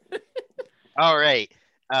 41. All right.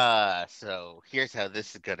 So here's how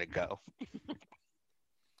this is gonna go.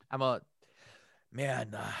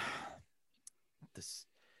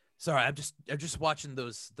 Sorry, I'm just watching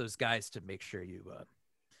those guys to make sure you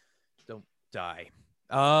don't die.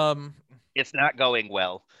 It's not going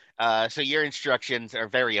well. So your instructions are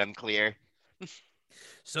very unclear.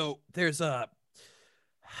 So there's a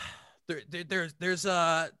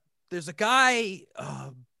guy,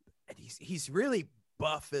 and he's really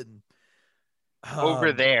buff and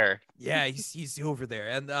Over there. Yeah, he's over there,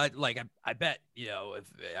 and I bet if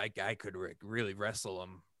I could really wrestle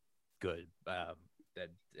him good, and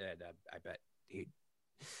I bet he's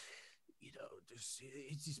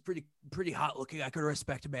pretty hot looking. I could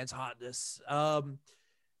respect a man's hotness.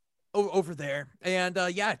 Over there, and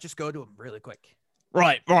yeah, just go to him really quick.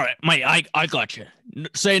 Right, mate. I got you.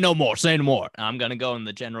 Say no more. I'm gonna go in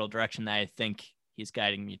the general direction that I think he's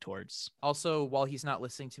guiding me towards. Also, while he's not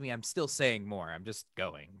listening to me, I'm still saying more. I'm just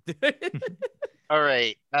going. All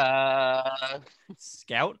right.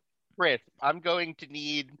 Scout? Chris, I'm going to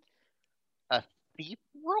need a thief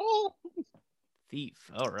roll. Thief.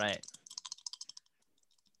 All right.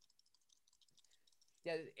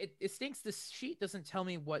 Yeah, it stinks. This sheet doesn't tell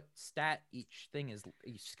me what stat each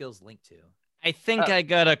skill's linked to. I think I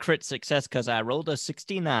got a crit success because I rolled a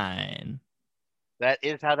 69. That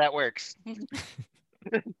is how that works.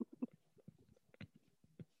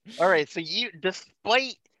 All right, so you,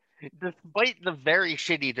 despite the very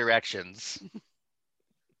shitty directions,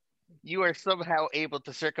 you are somehow able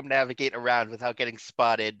to circumnavigate around without getting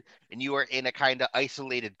spotted, and you are in a kind of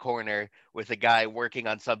isolated corner with a guy working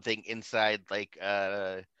on something inside like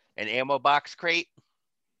an ammo box crate.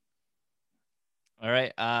 All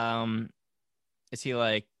right. Is he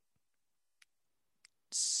like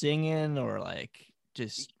singing or like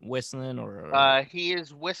just whistling or? He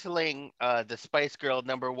is whistling the Spice Girl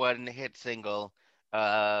 #1 hit single.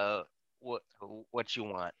 What you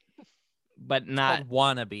want? But not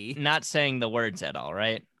wannabe. Not saying the words at all,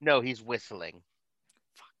 right? No, he's whistling.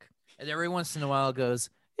 Fuck. And every once in a while goes,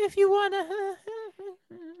 if you wanna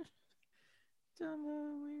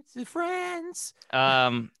to friends.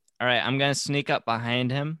 All right, I'm gonna sneak up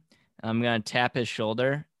behind him. I'm gonna tap his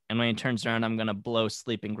shoulder, and when he turns around, I'm gonna blow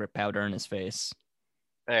sleeping grip powder in his face.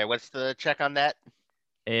 All right, what's the check on that?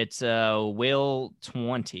 It's will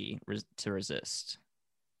 20 to resist.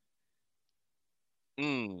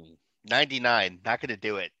 99. Not gonna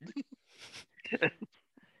do it.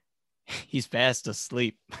 He's fast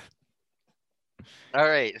asleep. All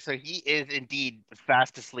right, so he is indeed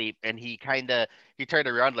fast asleep, and he turned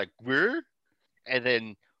around like where, and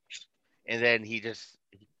then he just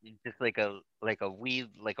like a wee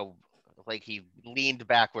like he leaned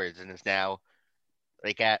backwards and is now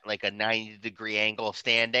like at like a 90-degree angle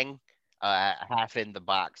standing, half in the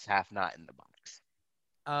box, half not in the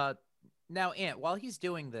box. Now, Ant, while he's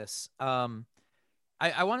doing this,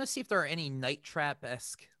 I want to see if there are any night trap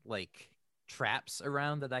esque like traps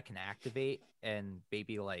around that I can activate, and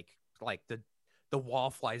maybe like the wall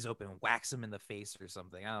flies open, whacks him in the face or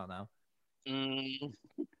something. I don't know. Mm,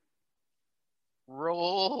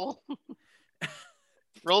 roll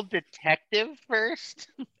roll detective first.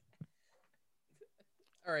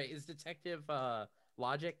 All right, is detective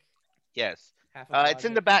logic Yes. half of It's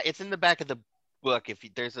in the logic? back. It's in the back of the book.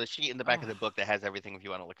 There's a sheet in the back of the Oh, book that has everything if you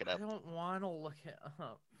want to look it I up. don't want to look it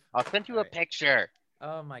up. I'll send you All a right. picture.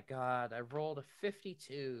 Oh my god, I rolled a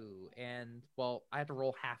 52, and well, I had to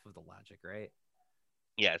roll half of the logic, right?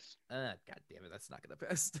 Yes. God damn it, that's not gonna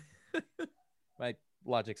pass. My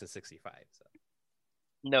logic's a 65, so.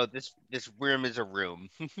 No, this room is a room.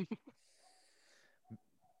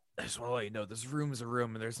 I just want to let you know this room is a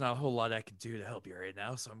room, and there's not a whole lot I can do to help you right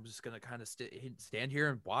now. So I'm just gonna kind of stand here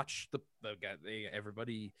and watch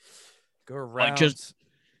everybody go Like, around.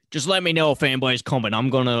 just let me know if anybody's coming.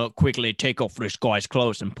 I'm gonna quickly take off this guy's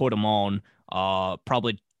clothes and put him on.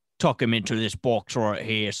 Probably tuck him into this box right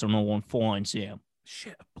here so no one finds him.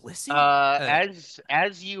 Shit, Blissey.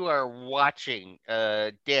 As you are watching,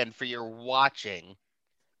 Dan, for your watching,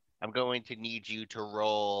 I'm going to need you to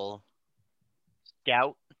roll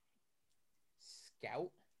scout.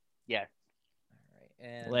 Scout. Yes. All right,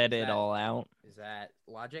 and Let it all out. Is that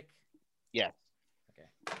logic? Yes. Okay.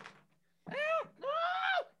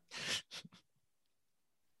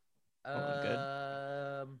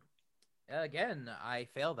 Oh, good. Again, I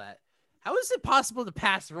fail that. How is it possible to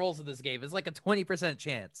pass rolls in this game? It's like a 20%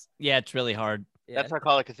 chance. Yeah, it's really hard. Yeah. That's how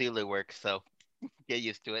Call of Cthulhu works, so get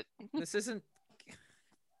used to it. This isn't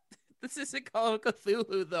Call of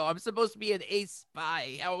Cthulhu though. I'm supposed to be an ace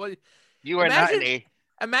spy. You are not an A.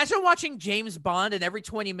 Imagine watching James Bond and every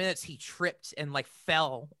 20 minutes he tripped and like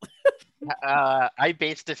fell. I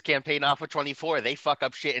based this campaign off of 24. They fuck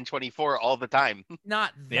up shit in 24 all the time.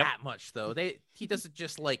 Not Yep. that much though. He doesn't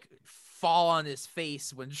just like fall on his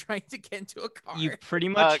face when trying to get into a car. You pretty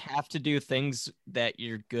much have to do things that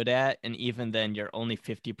you're good at, and even then, you're only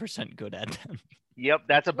 50% good at them. Yep,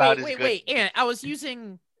 that's about as good. Wait, and I was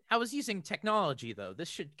using technology though. This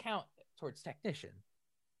should count towards technician.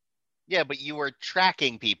 Yeah, but you were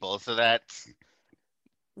tracking people, so that's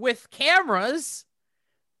with cameras.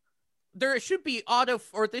 There should be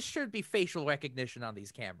this should be facial recognition on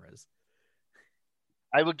these cameras.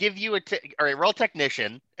 I will give you all right, roll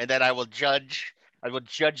technician, and then I will judge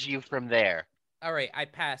you from there. All right, I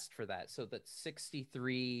passed for that. So that's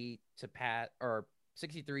 63 to pat or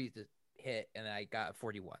 63 to hit, and I got a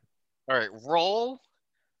 41. All right, roll.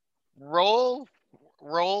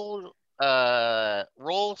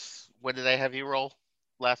 What did I have you roll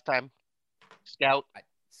last time? Scout.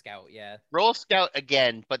 Scout, yeah. Roll scout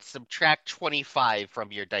again, but subtract 25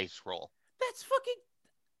 from your dice roll. That's fucking.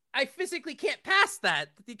 I physically can't pass that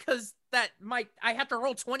because I have to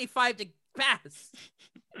roll 25 to pass.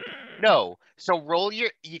 No, so roll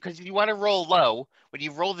because you want to roll low. When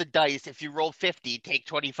you roll the dice, if you roll 50, take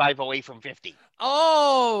 25 away from 50.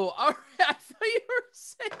 Oh, all right. I thought you were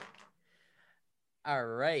saying. All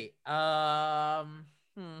right.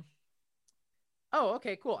 Oh,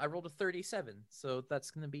 okay, cool. I rolled a 37, so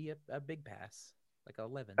that's gonna be a big pass, like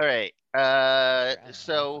 11. All right.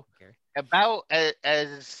 So about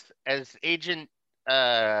as Agent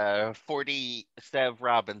 40 Sev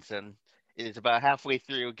Robinson is about halfway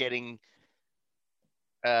through getting.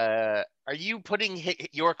 Are you putting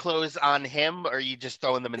your clothes on him, or are you just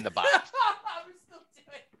throwing them in the box? I'm still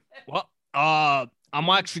doing it. Well, I'm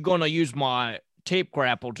actually gonna use my tape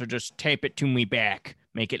grapple to just tape it to me back,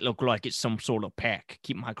 make it look like it's some sort of pack.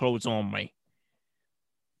 Keep my clothes on me.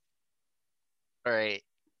 All right,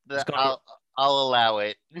 I'll allow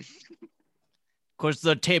it. Because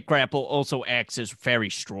the tape grapple also acts as very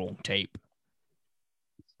strong tape.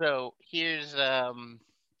 So here's So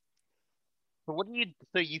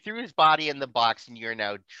you threw his body in the box, and you're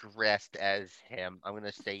now dressed as him. I'm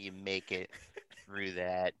gonna say you make it through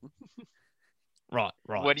that. Right.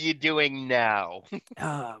 What are you doing now?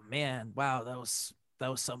 Oh man, wow, that was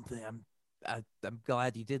something. I'm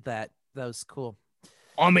glad you did that. That was cool.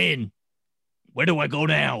 I'm in. Where do I go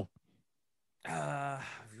now? I'm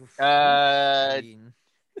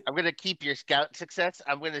gonna keep your scout success.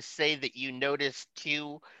 I'm gonna say that you notice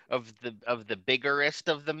two of the biggerest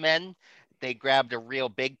of the men they grabbed a real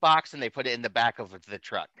big box and they put it in the back of the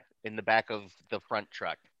truck, in the back of the front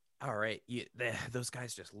truck. All right, those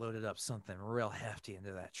guys just loaded up something real hefty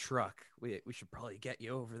into that truck. We should probably get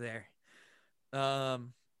you over there.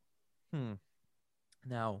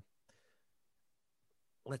 Now,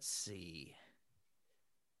 let's see.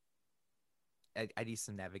 I need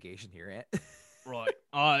some navigation here, Ant.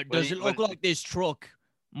 Right. Does it look like this truck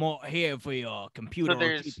might have a computer or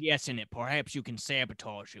there's- GPS in it? Perhaps you can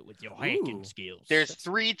sabotage it with your hacking Ooh. skills. There's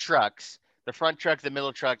 3 trucks: the front truck, the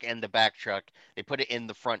middle truck, and the back truck. They put it in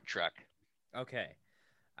the front truck. Okay.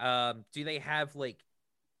 Do they have like?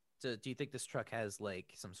 Do you think this truck has like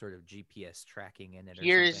some sort of GPS tracking in it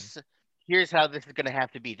or something? Here's how this is going to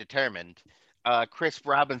have to be determined. Chris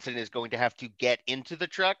Robinson is going to have to get into the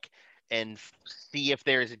truck and see if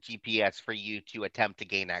there is a GPS for you to attempt to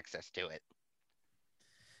gain access to it.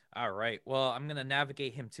 All right. Well, I'm gonna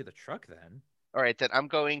navigate him to the truck then. All right, then I'm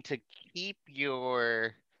going to keep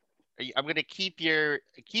your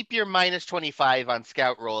minus 25 on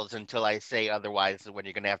scout rolls until I say otherwise, when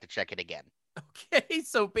you're going to have to check it again. Okay.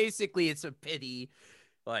 So basically, it's a pity.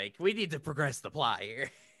 Like we need to progress the plot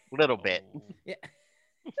here. Little bit. Oh. Yeah.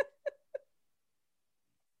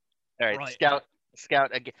 All right, Right. scout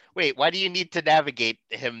again. Wait, why do you need to navigate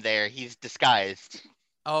him there? He's disguised.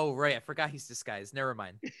 Oh, right. I forgot he's disguised. Never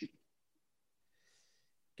mind.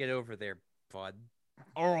 Get over there, bud.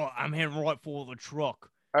 All right, I'm heading right for the truck.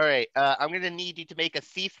 All right, I'm going to need you to make a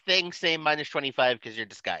thief thing, same minus 25 because you're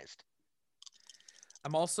disguised.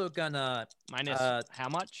 I'm also gonna Minus how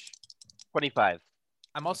much? 25.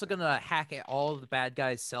 I'm also gonna hack at all of the bad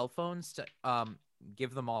guys' cell phones to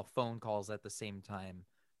give them all phone calls at the same time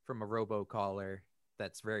from a robocaller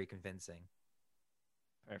that's very convincing.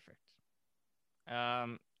 Perfect.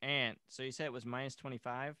 And so you said it was minus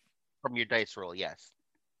 25? From your dice roll, yes.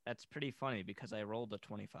 That's pretty funny because I rolled a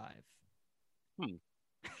 25. Hmm.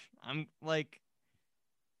 I'm like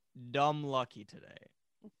dumb lucky today.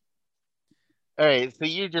 All right, so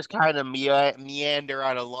you just kind of meander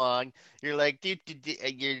on along. You're like,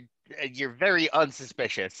 you're very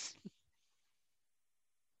unsuspicious.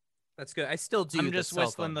 That's good. I still do. I'm the just cell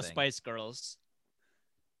whistling phone the thing. Spice Girls.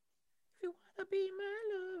 If you wanna be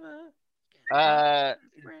my lover, Uh,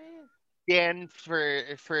 friend. Dan, for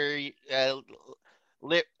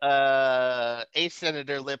Ace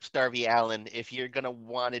Senator Lips Darby Allen, if you're gonna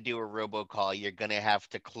want to do a robocall, you're gonna have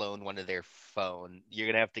to clone one of their phone. You're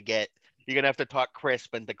gonna have to talk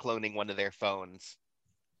Crisp into cloning one of their phones.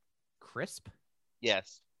 Crisp?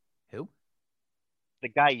 Yes, Who? the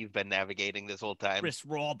guy you've been navigating this whole time. Chris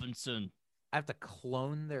Robinson. I have to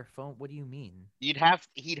clone their phone? What do you mean? He'd have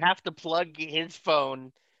to plug his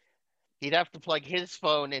phone. He'd have to plug his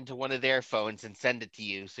phone into one of their phones and send it to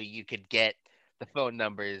you so you could get the phone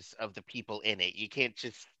numbers of the people in it. You can't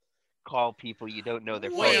just call people you don't know their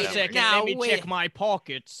phone Wait a numbers. second. Now, Let me check wait. my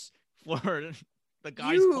pockets for the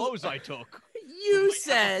guy's You- clothes I took. You My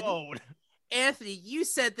said, phone. Anthony, you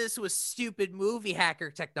said this was stupid movie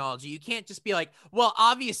hacker technology. You can't just be like, well,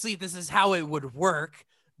 obviously this is how it would work.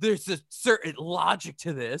 There's a certain logic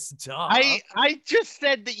to this. Duh. I just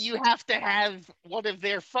said that you have to have one of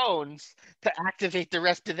their phones to activate the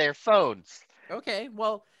rest of their phones. Okay,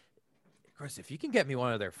 well, of course, if you can get me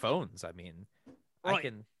one of their phones, I mean, I Right.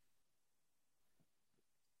 can.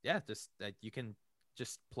 Yeah, just you can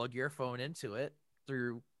just plug your phone into it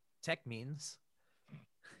through tech means.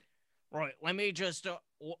 Right, let me just.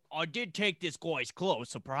 I did take this guy's clothes,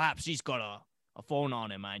 so perhaps he's got a phone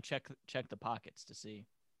on him. Man, check the pockets to see.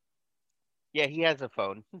 Yeah, he has a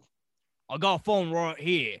phone. I got a phone right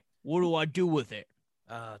here. What do I do with it?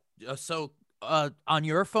 So on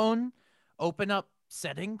your phone, open up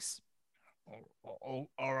settings. Oh,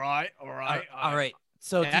 all right. All right.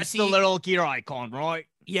 So do you That's see? the little gear icon, right?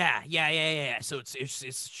 Yeah. So it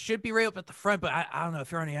should be right up at the front, but I don't know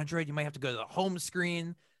if you're on Android, you might have to go to the home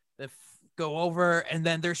screen, go over, and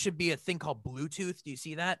then there should be a thing called Bluetooth. Do you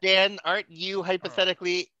see that? Dan, aren't you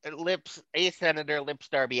hypothetically Senator Lips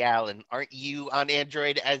Darby Allen? Aren't you on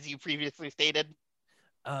Android as you previously stated?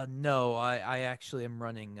 No, I actually am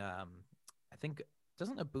running. I think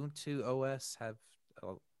doesn't Ubuntu OS have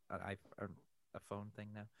a phone thing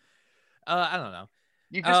now? I don't know.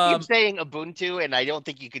 You just keep saying Ubuntu, and I don't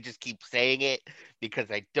think you could just keep saying it because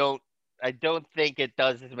I don't think it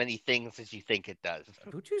does as many things as you think it does.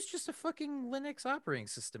 Ubuntu's just a fucking Linux operating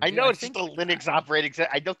system. I dude. know it's just a Linux operating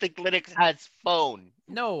system. I don't think Linux has phone.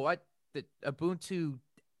 No, the Ubuntu,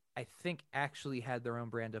 I think, actually had their own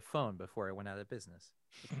brand of phone before it went out of business.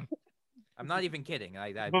 I'm not even kidding.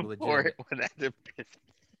 I Before legit. it went out of business.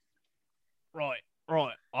 Right.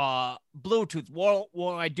 Bluetooth.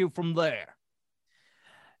 What I do from there?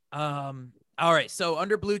 All right. So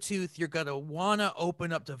under Bluetooth, you're gonna wanna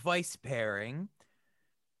open up device pairing.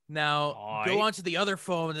 Now go Alright. onto the other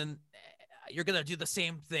phone and you're gonna do the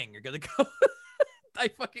same thing. You're gonna go. I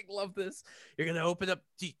fucking love this. You're gonna open up.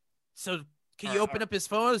 So can you open up his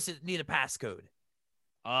phone? Or does it need a passcode?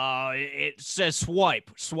 It says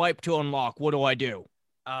swipe. Swipe to unlock. What do I do?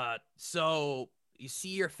 So you see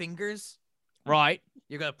your fingers? Right.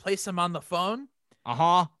 You're gonna place them on the phone.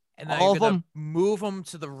 Uh-huh. And then All you're of gonna them? move them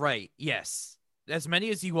to the right. Yes, as many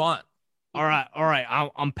as you want. All right.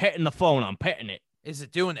 I'm petting the phone. I'm petting it. Is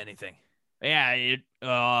it doing anything? Yeah,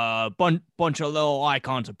 bunch of little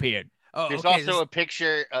icons appeared. Oh, There's okay, also a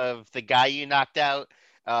picture of the guy you knocked out,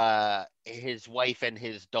 his wife and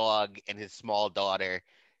his dog and his small daughter.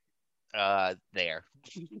 There.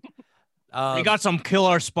 He got some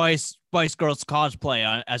killer Spice Girls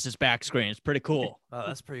cosplay as his back screen. It's pretty cool.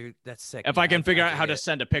 Oh, that's sick. If I can figure out how to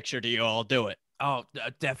send a picture to you, I'll do it. Oh,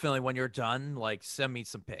 definitely. When you're done, like send me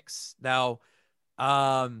some pics. Now,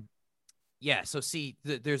 yeah. So see,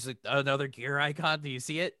 there's another gear icon. Do you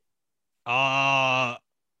see it? Right.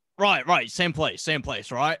 Same place,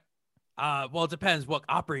 right? Well, it depends. What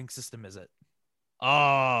operating system is it?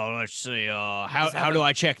 Oh, let's see. How do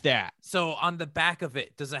I check that? So on the back of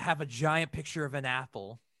it, does it have a giant picture of an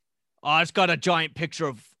apple? It's got a giant picture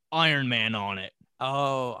of Iron Man on it.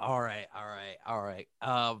 Oh, all right.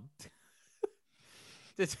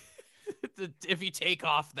 If you take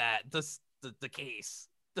off that, the case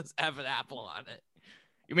does have an apple on it.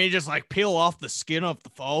 You mean just like peel off the skin of the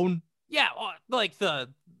phone? Yeah, like the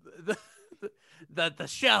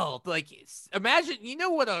shell. Like imagine, you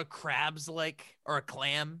know what a crab's like, or a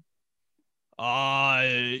clam.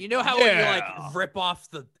 You know how when you like rip off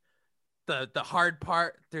the hard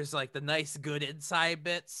part, there's like the nice good inside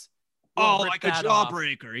bits. Oh, like a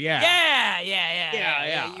jawbreaker, yeah.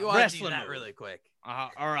 Yeah. You want to do that really quick.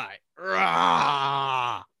 All right.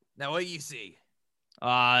 Now, what do you see?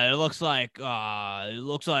 It looks like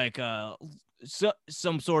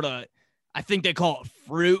some sort of, I think they call it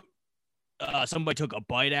fruit. Somebody took a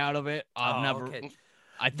bite out of it. Okay.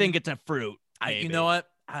 I think it's a fruit. You know what?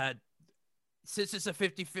 Since it's a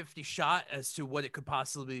 50-50 shot as to what it could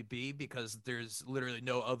possibly be, because there's literally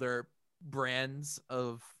no other brands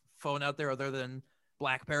of phone out there other than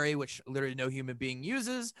BlackBerry, which literally no human being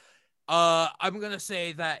uses. I'm gonna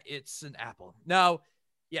say that it's an apple. Now,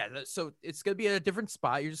 yeah, so it's gonna be at a different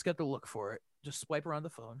spot. You're just gonna have to look for it. Just swipe around the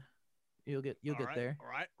phone. You'll get there.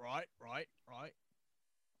 Right.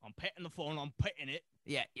 I'm petting the phone. I'm petting it.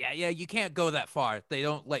 Yeah. You can't go that far. They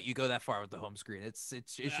don't let you go that far with the home screen. It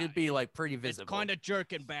should be like pretty visible. It's kind of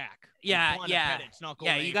jerking back. Yeah. It's not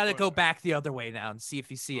going You got to go back the other way now and see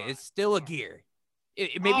if you see it. It's still a gear.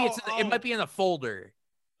 It might be in a folder.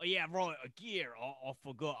 Oh, yeah, right. A gear. I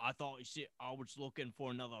forgot. I thought I was looking for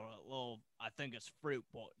another little. I think it's fruit,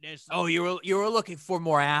 but there's. Oh, you were looking for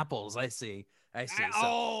more apples. I see.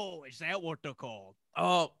 Oh, is that what they're called?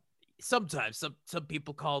 Oh, sometimes some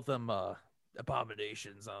people call them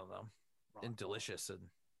abominations. I don't know, and delicious and.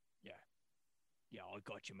 Yeah, I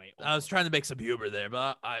got you, mate. I was trying to make some humor there,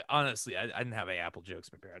 but I honestly didn't have any apple jokes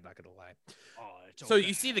prepared. I'm not gonna lie. Oh, it's okay. So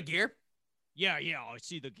you see the gear? Yeah, I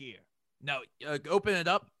see the gear. Now, open it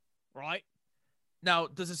up. Right. Now,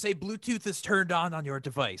 does it say Bluetooth is turned on your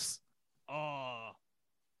device? On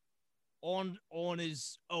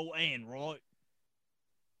his ON, right?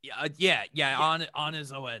 Yeah. On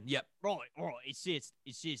his ON. Yep. Right. It says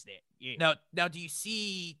that. Yeah. Now, do you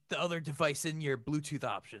see the other device in your Bluetooth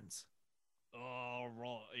options?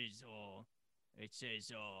 Right. It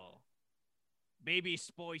says Baby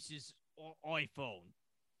Spice's iPhone.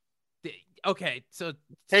 Okay, so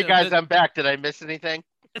Hey guys, I'm back. Did I miss anything?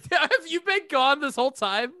 Have you been gone this whole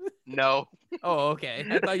time? No. Oh, okay.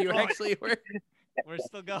 I thought you actually were. We're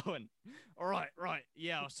still going. All right.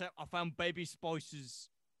 Yeah, so I found Baby Spice's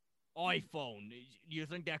iPhone. Do you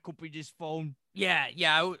think that could be this phone? Yeah.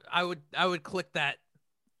 I would click that,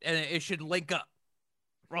 and it should link up.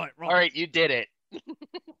 Right. All right, you did it.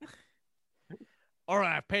 All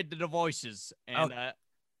right, I paid the devices, and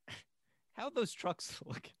how are those trucks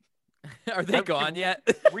looking? Are they gone yet?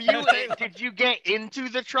 Did you get into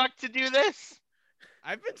the truck to do this?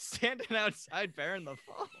 I've been standing outside bearing the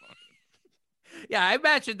phone. Yeah, I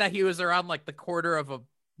imagined that he was around like the quarter of a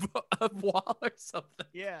wall or something.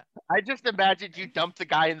 Yeah. I just imagined you dumped the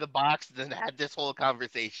guy in the box and then had this whole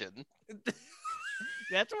conversation.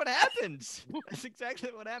 That's what happens. That's exactly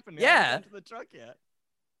what happened. Yeah. I haven't been to the truck yet.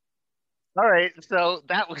 All right, so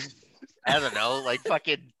that was, I don't know, like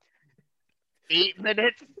fucking 8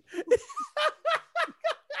 minutes.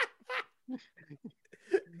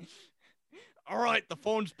 All right, the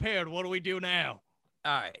phone's paired. What do we do now?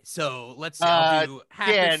 All right, so let's see. I'll do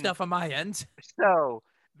hacker Dan. stuff on my end. So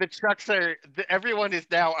the trucks everyone is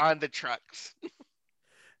now on the trucks.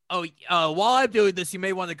 Oh, while I'm doing this, you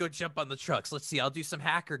may want to go jump on the trucks. Let's see. I'll do some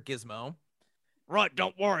hacker gizmo. Right,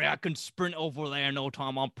 don't worry. I can sprint over there in no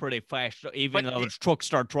time. I'm pretty fast. Even But though the trucks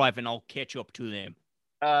start driving, I'll catch up to them.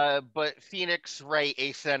 But Phoenix Wright,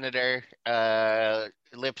 a senator,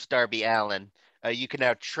 Lips Darby Allen, you can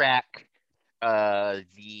now track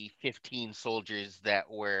the 15 soldiers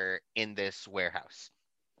that were in this warehouse.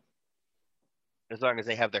 As long as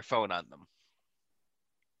they have their phone on them.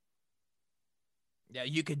 Yeah,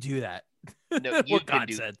 you could do that. No, you What can God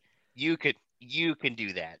do. said. You can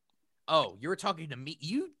do that. Oh, you were talking to me.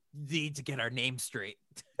 You need to get our name straight.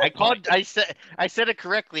 I said it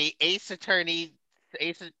correctly. Ace Attorney,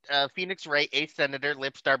 Phoenix Wright, Ace Senator,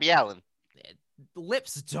 Lips Darby Allen.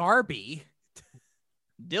 Lips Darby.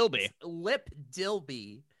 Dilby. Lip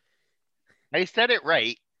Dilby. I said it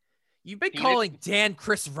right. You've been Phoenix- calling Dan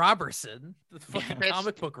Chris Robertson, the fucking Chris-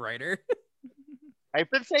 comic book writer. I've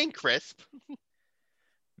been saying crisp,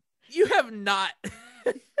 You have not.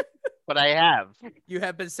 but I have. You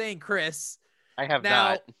have been saying Chris. I have Now-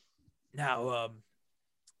 not. Now,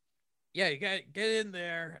 yeah, you got to get in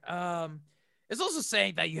there. It's also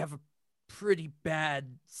saying that you have a pretty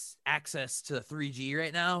bad access to 3G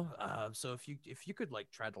right now. So if you could like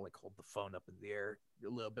try to like hold the phone up in the air a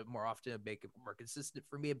little bit more often and make it more consistent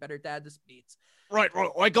for me, a better data speeds. Right,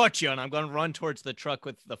 I got you, and I'm going to run towards the truck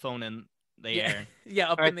with the phone in the Yeah, air.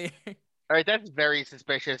 yeah, up in the air. All right, that's very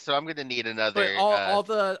suspicious. So I'm going to need another.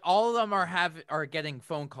 But all of them are getting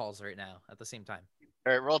phone calls right now at the same time.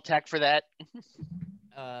 All right, roll tech for that.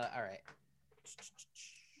 All right.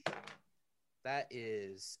 That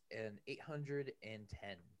is an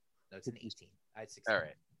 810. No, it's an 18. I had 16. All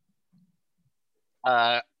right.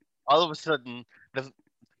 All of a sudden,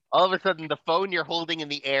 the phone you're holding in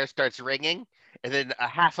the air starts ringing, and then a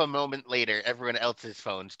half a moment later, everyone else's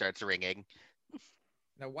phone starts ringing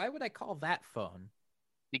Now, why would I call that phone?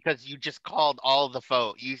 because you just called all the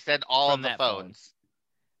phone. You said all From the that phone. phones.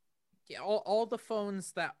 Yeah, all the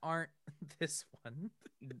phones that aren't this one.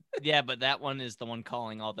 Yeah, but that one is the one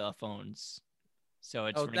calling all the phones. So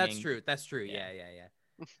it's ringing. That's true. That's true. Yeah. Yeah.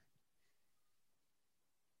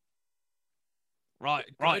 Right.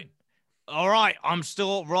 Good. All right, I'm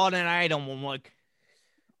still running at him.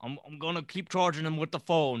 I'm gonna keep charging him with the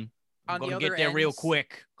phone. I'm On the gonna other get there real ends-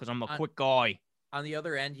 quick because I'm a on- quick guy. On the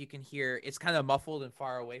other end, you can hear it's kind of muffled and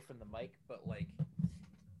far away from the mic, but like.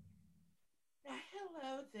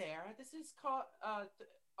 Hello there. This is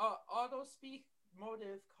Auto Speak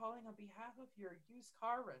Motive calling on behalf of your used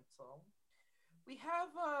car rental. We have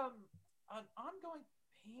an ongoing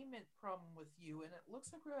payment problem with you, and it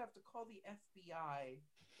looks like we're gonna have to call the FBI.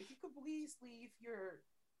 If you could please leave your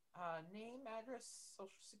name, address,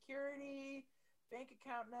 social security, bank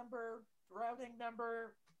account number, routing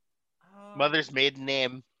number, Mother's maiden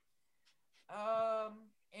name.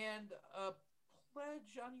 and a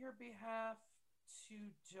pledge on your behalf to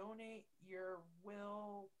donate your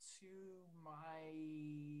will to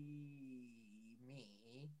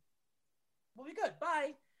me. We'll be good.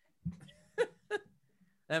 Bye.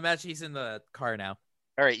 I imagine he's in the car now.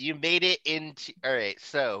 All right, you made it into. All right,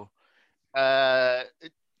 so,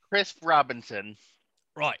 Chris Robinson,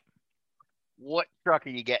 Right. what truck are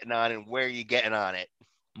you getting on, and where are you getting on it?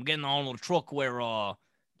 I'm getting on the truck where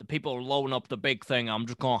the people are loading up the big thing. I'm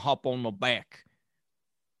just gonna hop on the back.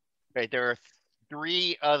 Right, there are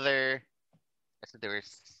 3 other. I said there were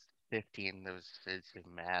 15. There was it's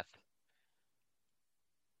math.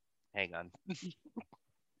 Hang on.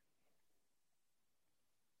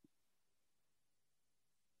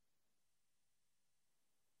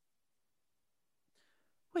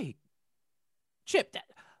 Wait, Chip.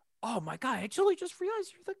 Oh my god! I totally just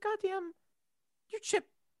realized you're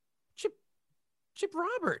Chip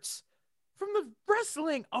Roberts from the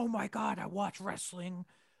wrestling. Oh my god! I watch wrestling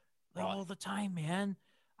all the time, man.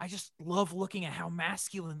 I just love looking at how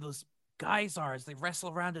masculine those guys are as they wrestle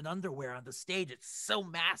around in underwear on the stage. It's so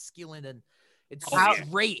masculine and it's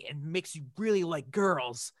great and makes you really like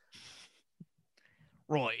girls.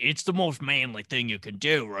 Right. It's the most manly thing you can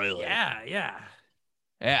do, really. Yeah.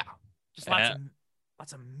 Yeah. Just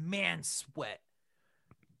lots of man sweat.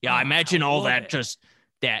 Yeah, I imagine I all love that it. just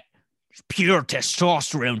that pure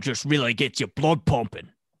testosterone just really gets your blood pumping.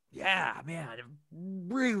 Yeah, man, it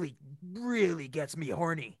really, really gets me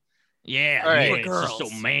horny. Yeah, All right. yeah, it's just so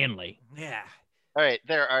Girls. manly. Yeah. All right,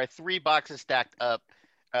 there are 3 boxes stacked up.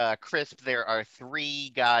 Crisp, there are 3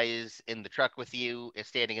 guys in the truck with you,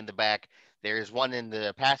 standing in the back. There's one in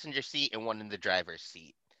the passenger seat and one in the driver's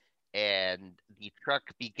seat. And the truck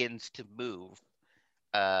begins to move.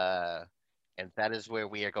 And that is where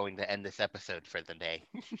we are going to end this episode for the day.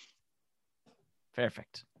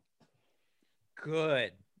 Perfect.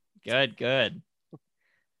 Good. Good.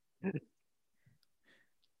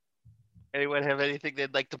 Anyone have anything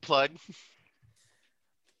they'd like to plug?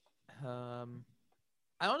 I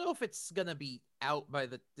don't know if it's gonna be out by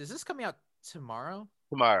the. Is this coming out tomorrow?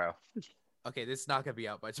 Tomorrow. Okay, this is not gonna be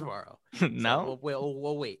out by tomorrow. No, So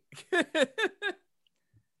we'll wait.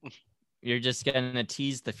 you're just gonna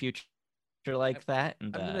tease the future like that,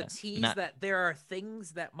 and I'm gonna tease not, that there are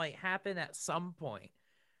things that might happen at some point.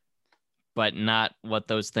 but not what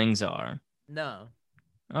those things are. No.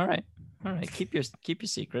 All right. Keep your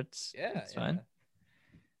secrets. Yeah, That's fine.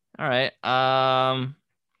 All right.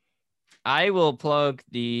 I will plug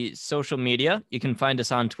the social media. You can find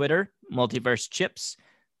us on Twitter, Multiverse Chips.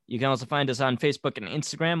 You can also find us on Facebook and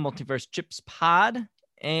Instagram, Multiverse Chips Pod.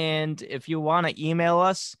 And if you want to email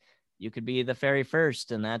us, you could be the very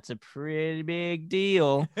first, and that's a pretty big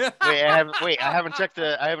deal. I haven't checked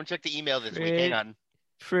the email this week. Hang on.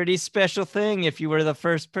 Pretty special thing. If you were the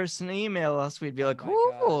first person to email us, we'd be like, my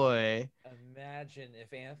oh God. boy. Imagine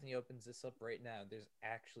if Anthony opens this up right now. There's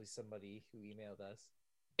actually somebody who emailed us.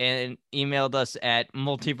 And emailed us at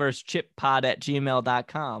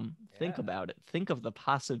multiversechippod@gmail.com. Think Yeah. about it. Think of the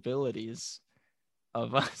possibilities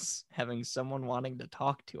of us having someone wanting to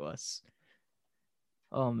talk to us.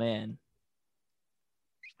 Oh man.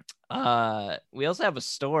 We also have a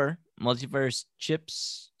store, Multiverse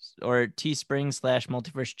Chips or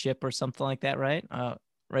Teespring/Multiverse Chip or something like that, right?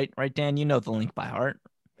 Right, Dan, you know the link by heart.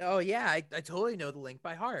 Oh yeah, I totally know the link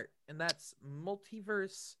by heart, and that's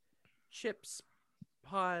Multiverse Chips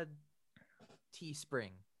Pod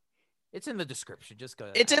Teespring. It's in the description. Just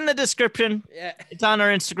go. It's in the description. Yeah. It's on our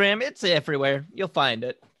Instagram. It's everywhere. You'll find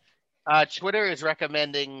it. Twitter is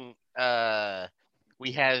recommending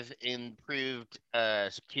we have improved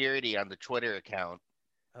security on the Twitter account.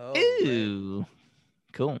 Oh. Right. Ooh,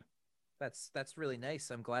 cool. That's really nice.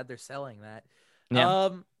 I'm glad they're selling that. Yeah.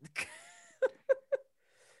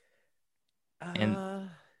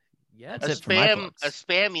 Yeah. That's A it for my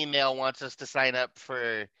spam email wants us to sign up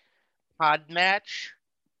for Podmatch.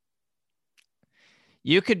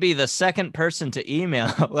 You could be the second person to email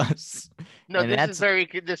us. No, And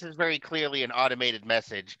this is very clearly an automated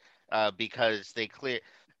message because they clear.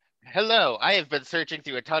 Hello, I have been searching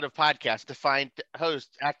through a ton of podcasts to find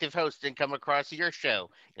active hosts, and come across your show.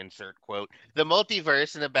 Insert quote. The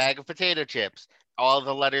multiverse in a bag of potato chips. All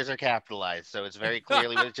the letters are capitalized, so it's very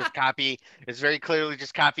clearly just copy. It's very clearly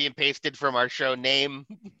just copy and pasted from our show name.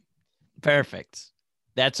 Perfect.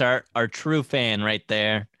 That's our true fan right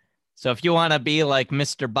there. So if you want to be like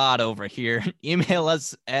Mr. Bot over here, email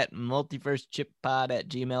us at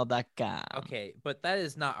multiversechippod@gmail.com. Okay, but that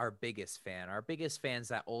is not our biggest fan. Our biggest fan's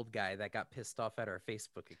that old guy that got pissed off at our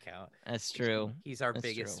Facebook account. That's true. He's our That's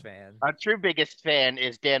biggest true. fan. Our true biggest fan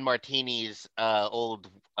is Dan Martini's old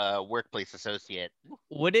workplace associate.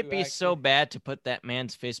 Would it Who be so actually- bad to put that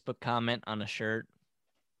man's Facebook comment on a shirt?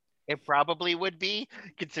 It probably would be,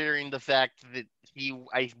 considering the fact that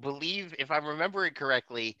I believe, if I'm remembering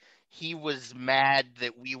correctly, he was mad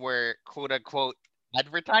that we were quote unquote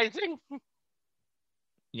advertising.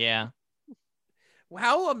 Yeah.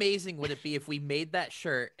 How amazing would it be if we made that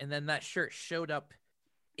shirt and then that shirt showed up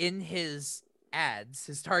in his ads,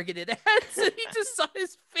 his targeted ads, and he just saw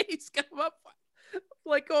his face come up,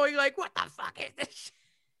 like going like, "What the fuck is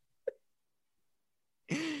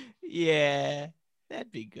this?" Yeah.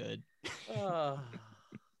 That'd be good.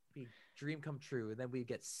 Be dream come true, and then we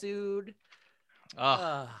get sued.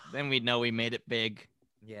 Oh, then we'd know we made it big.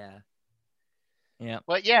 Yeah. Yeah.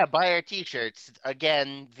 But yeah, buy our t-shirts.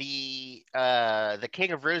 Again, the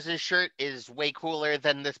King of Roses shirt is way cooler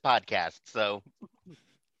than this podcast, so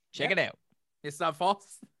Check it out. It's not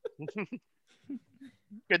false.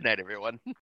 good night, everyone.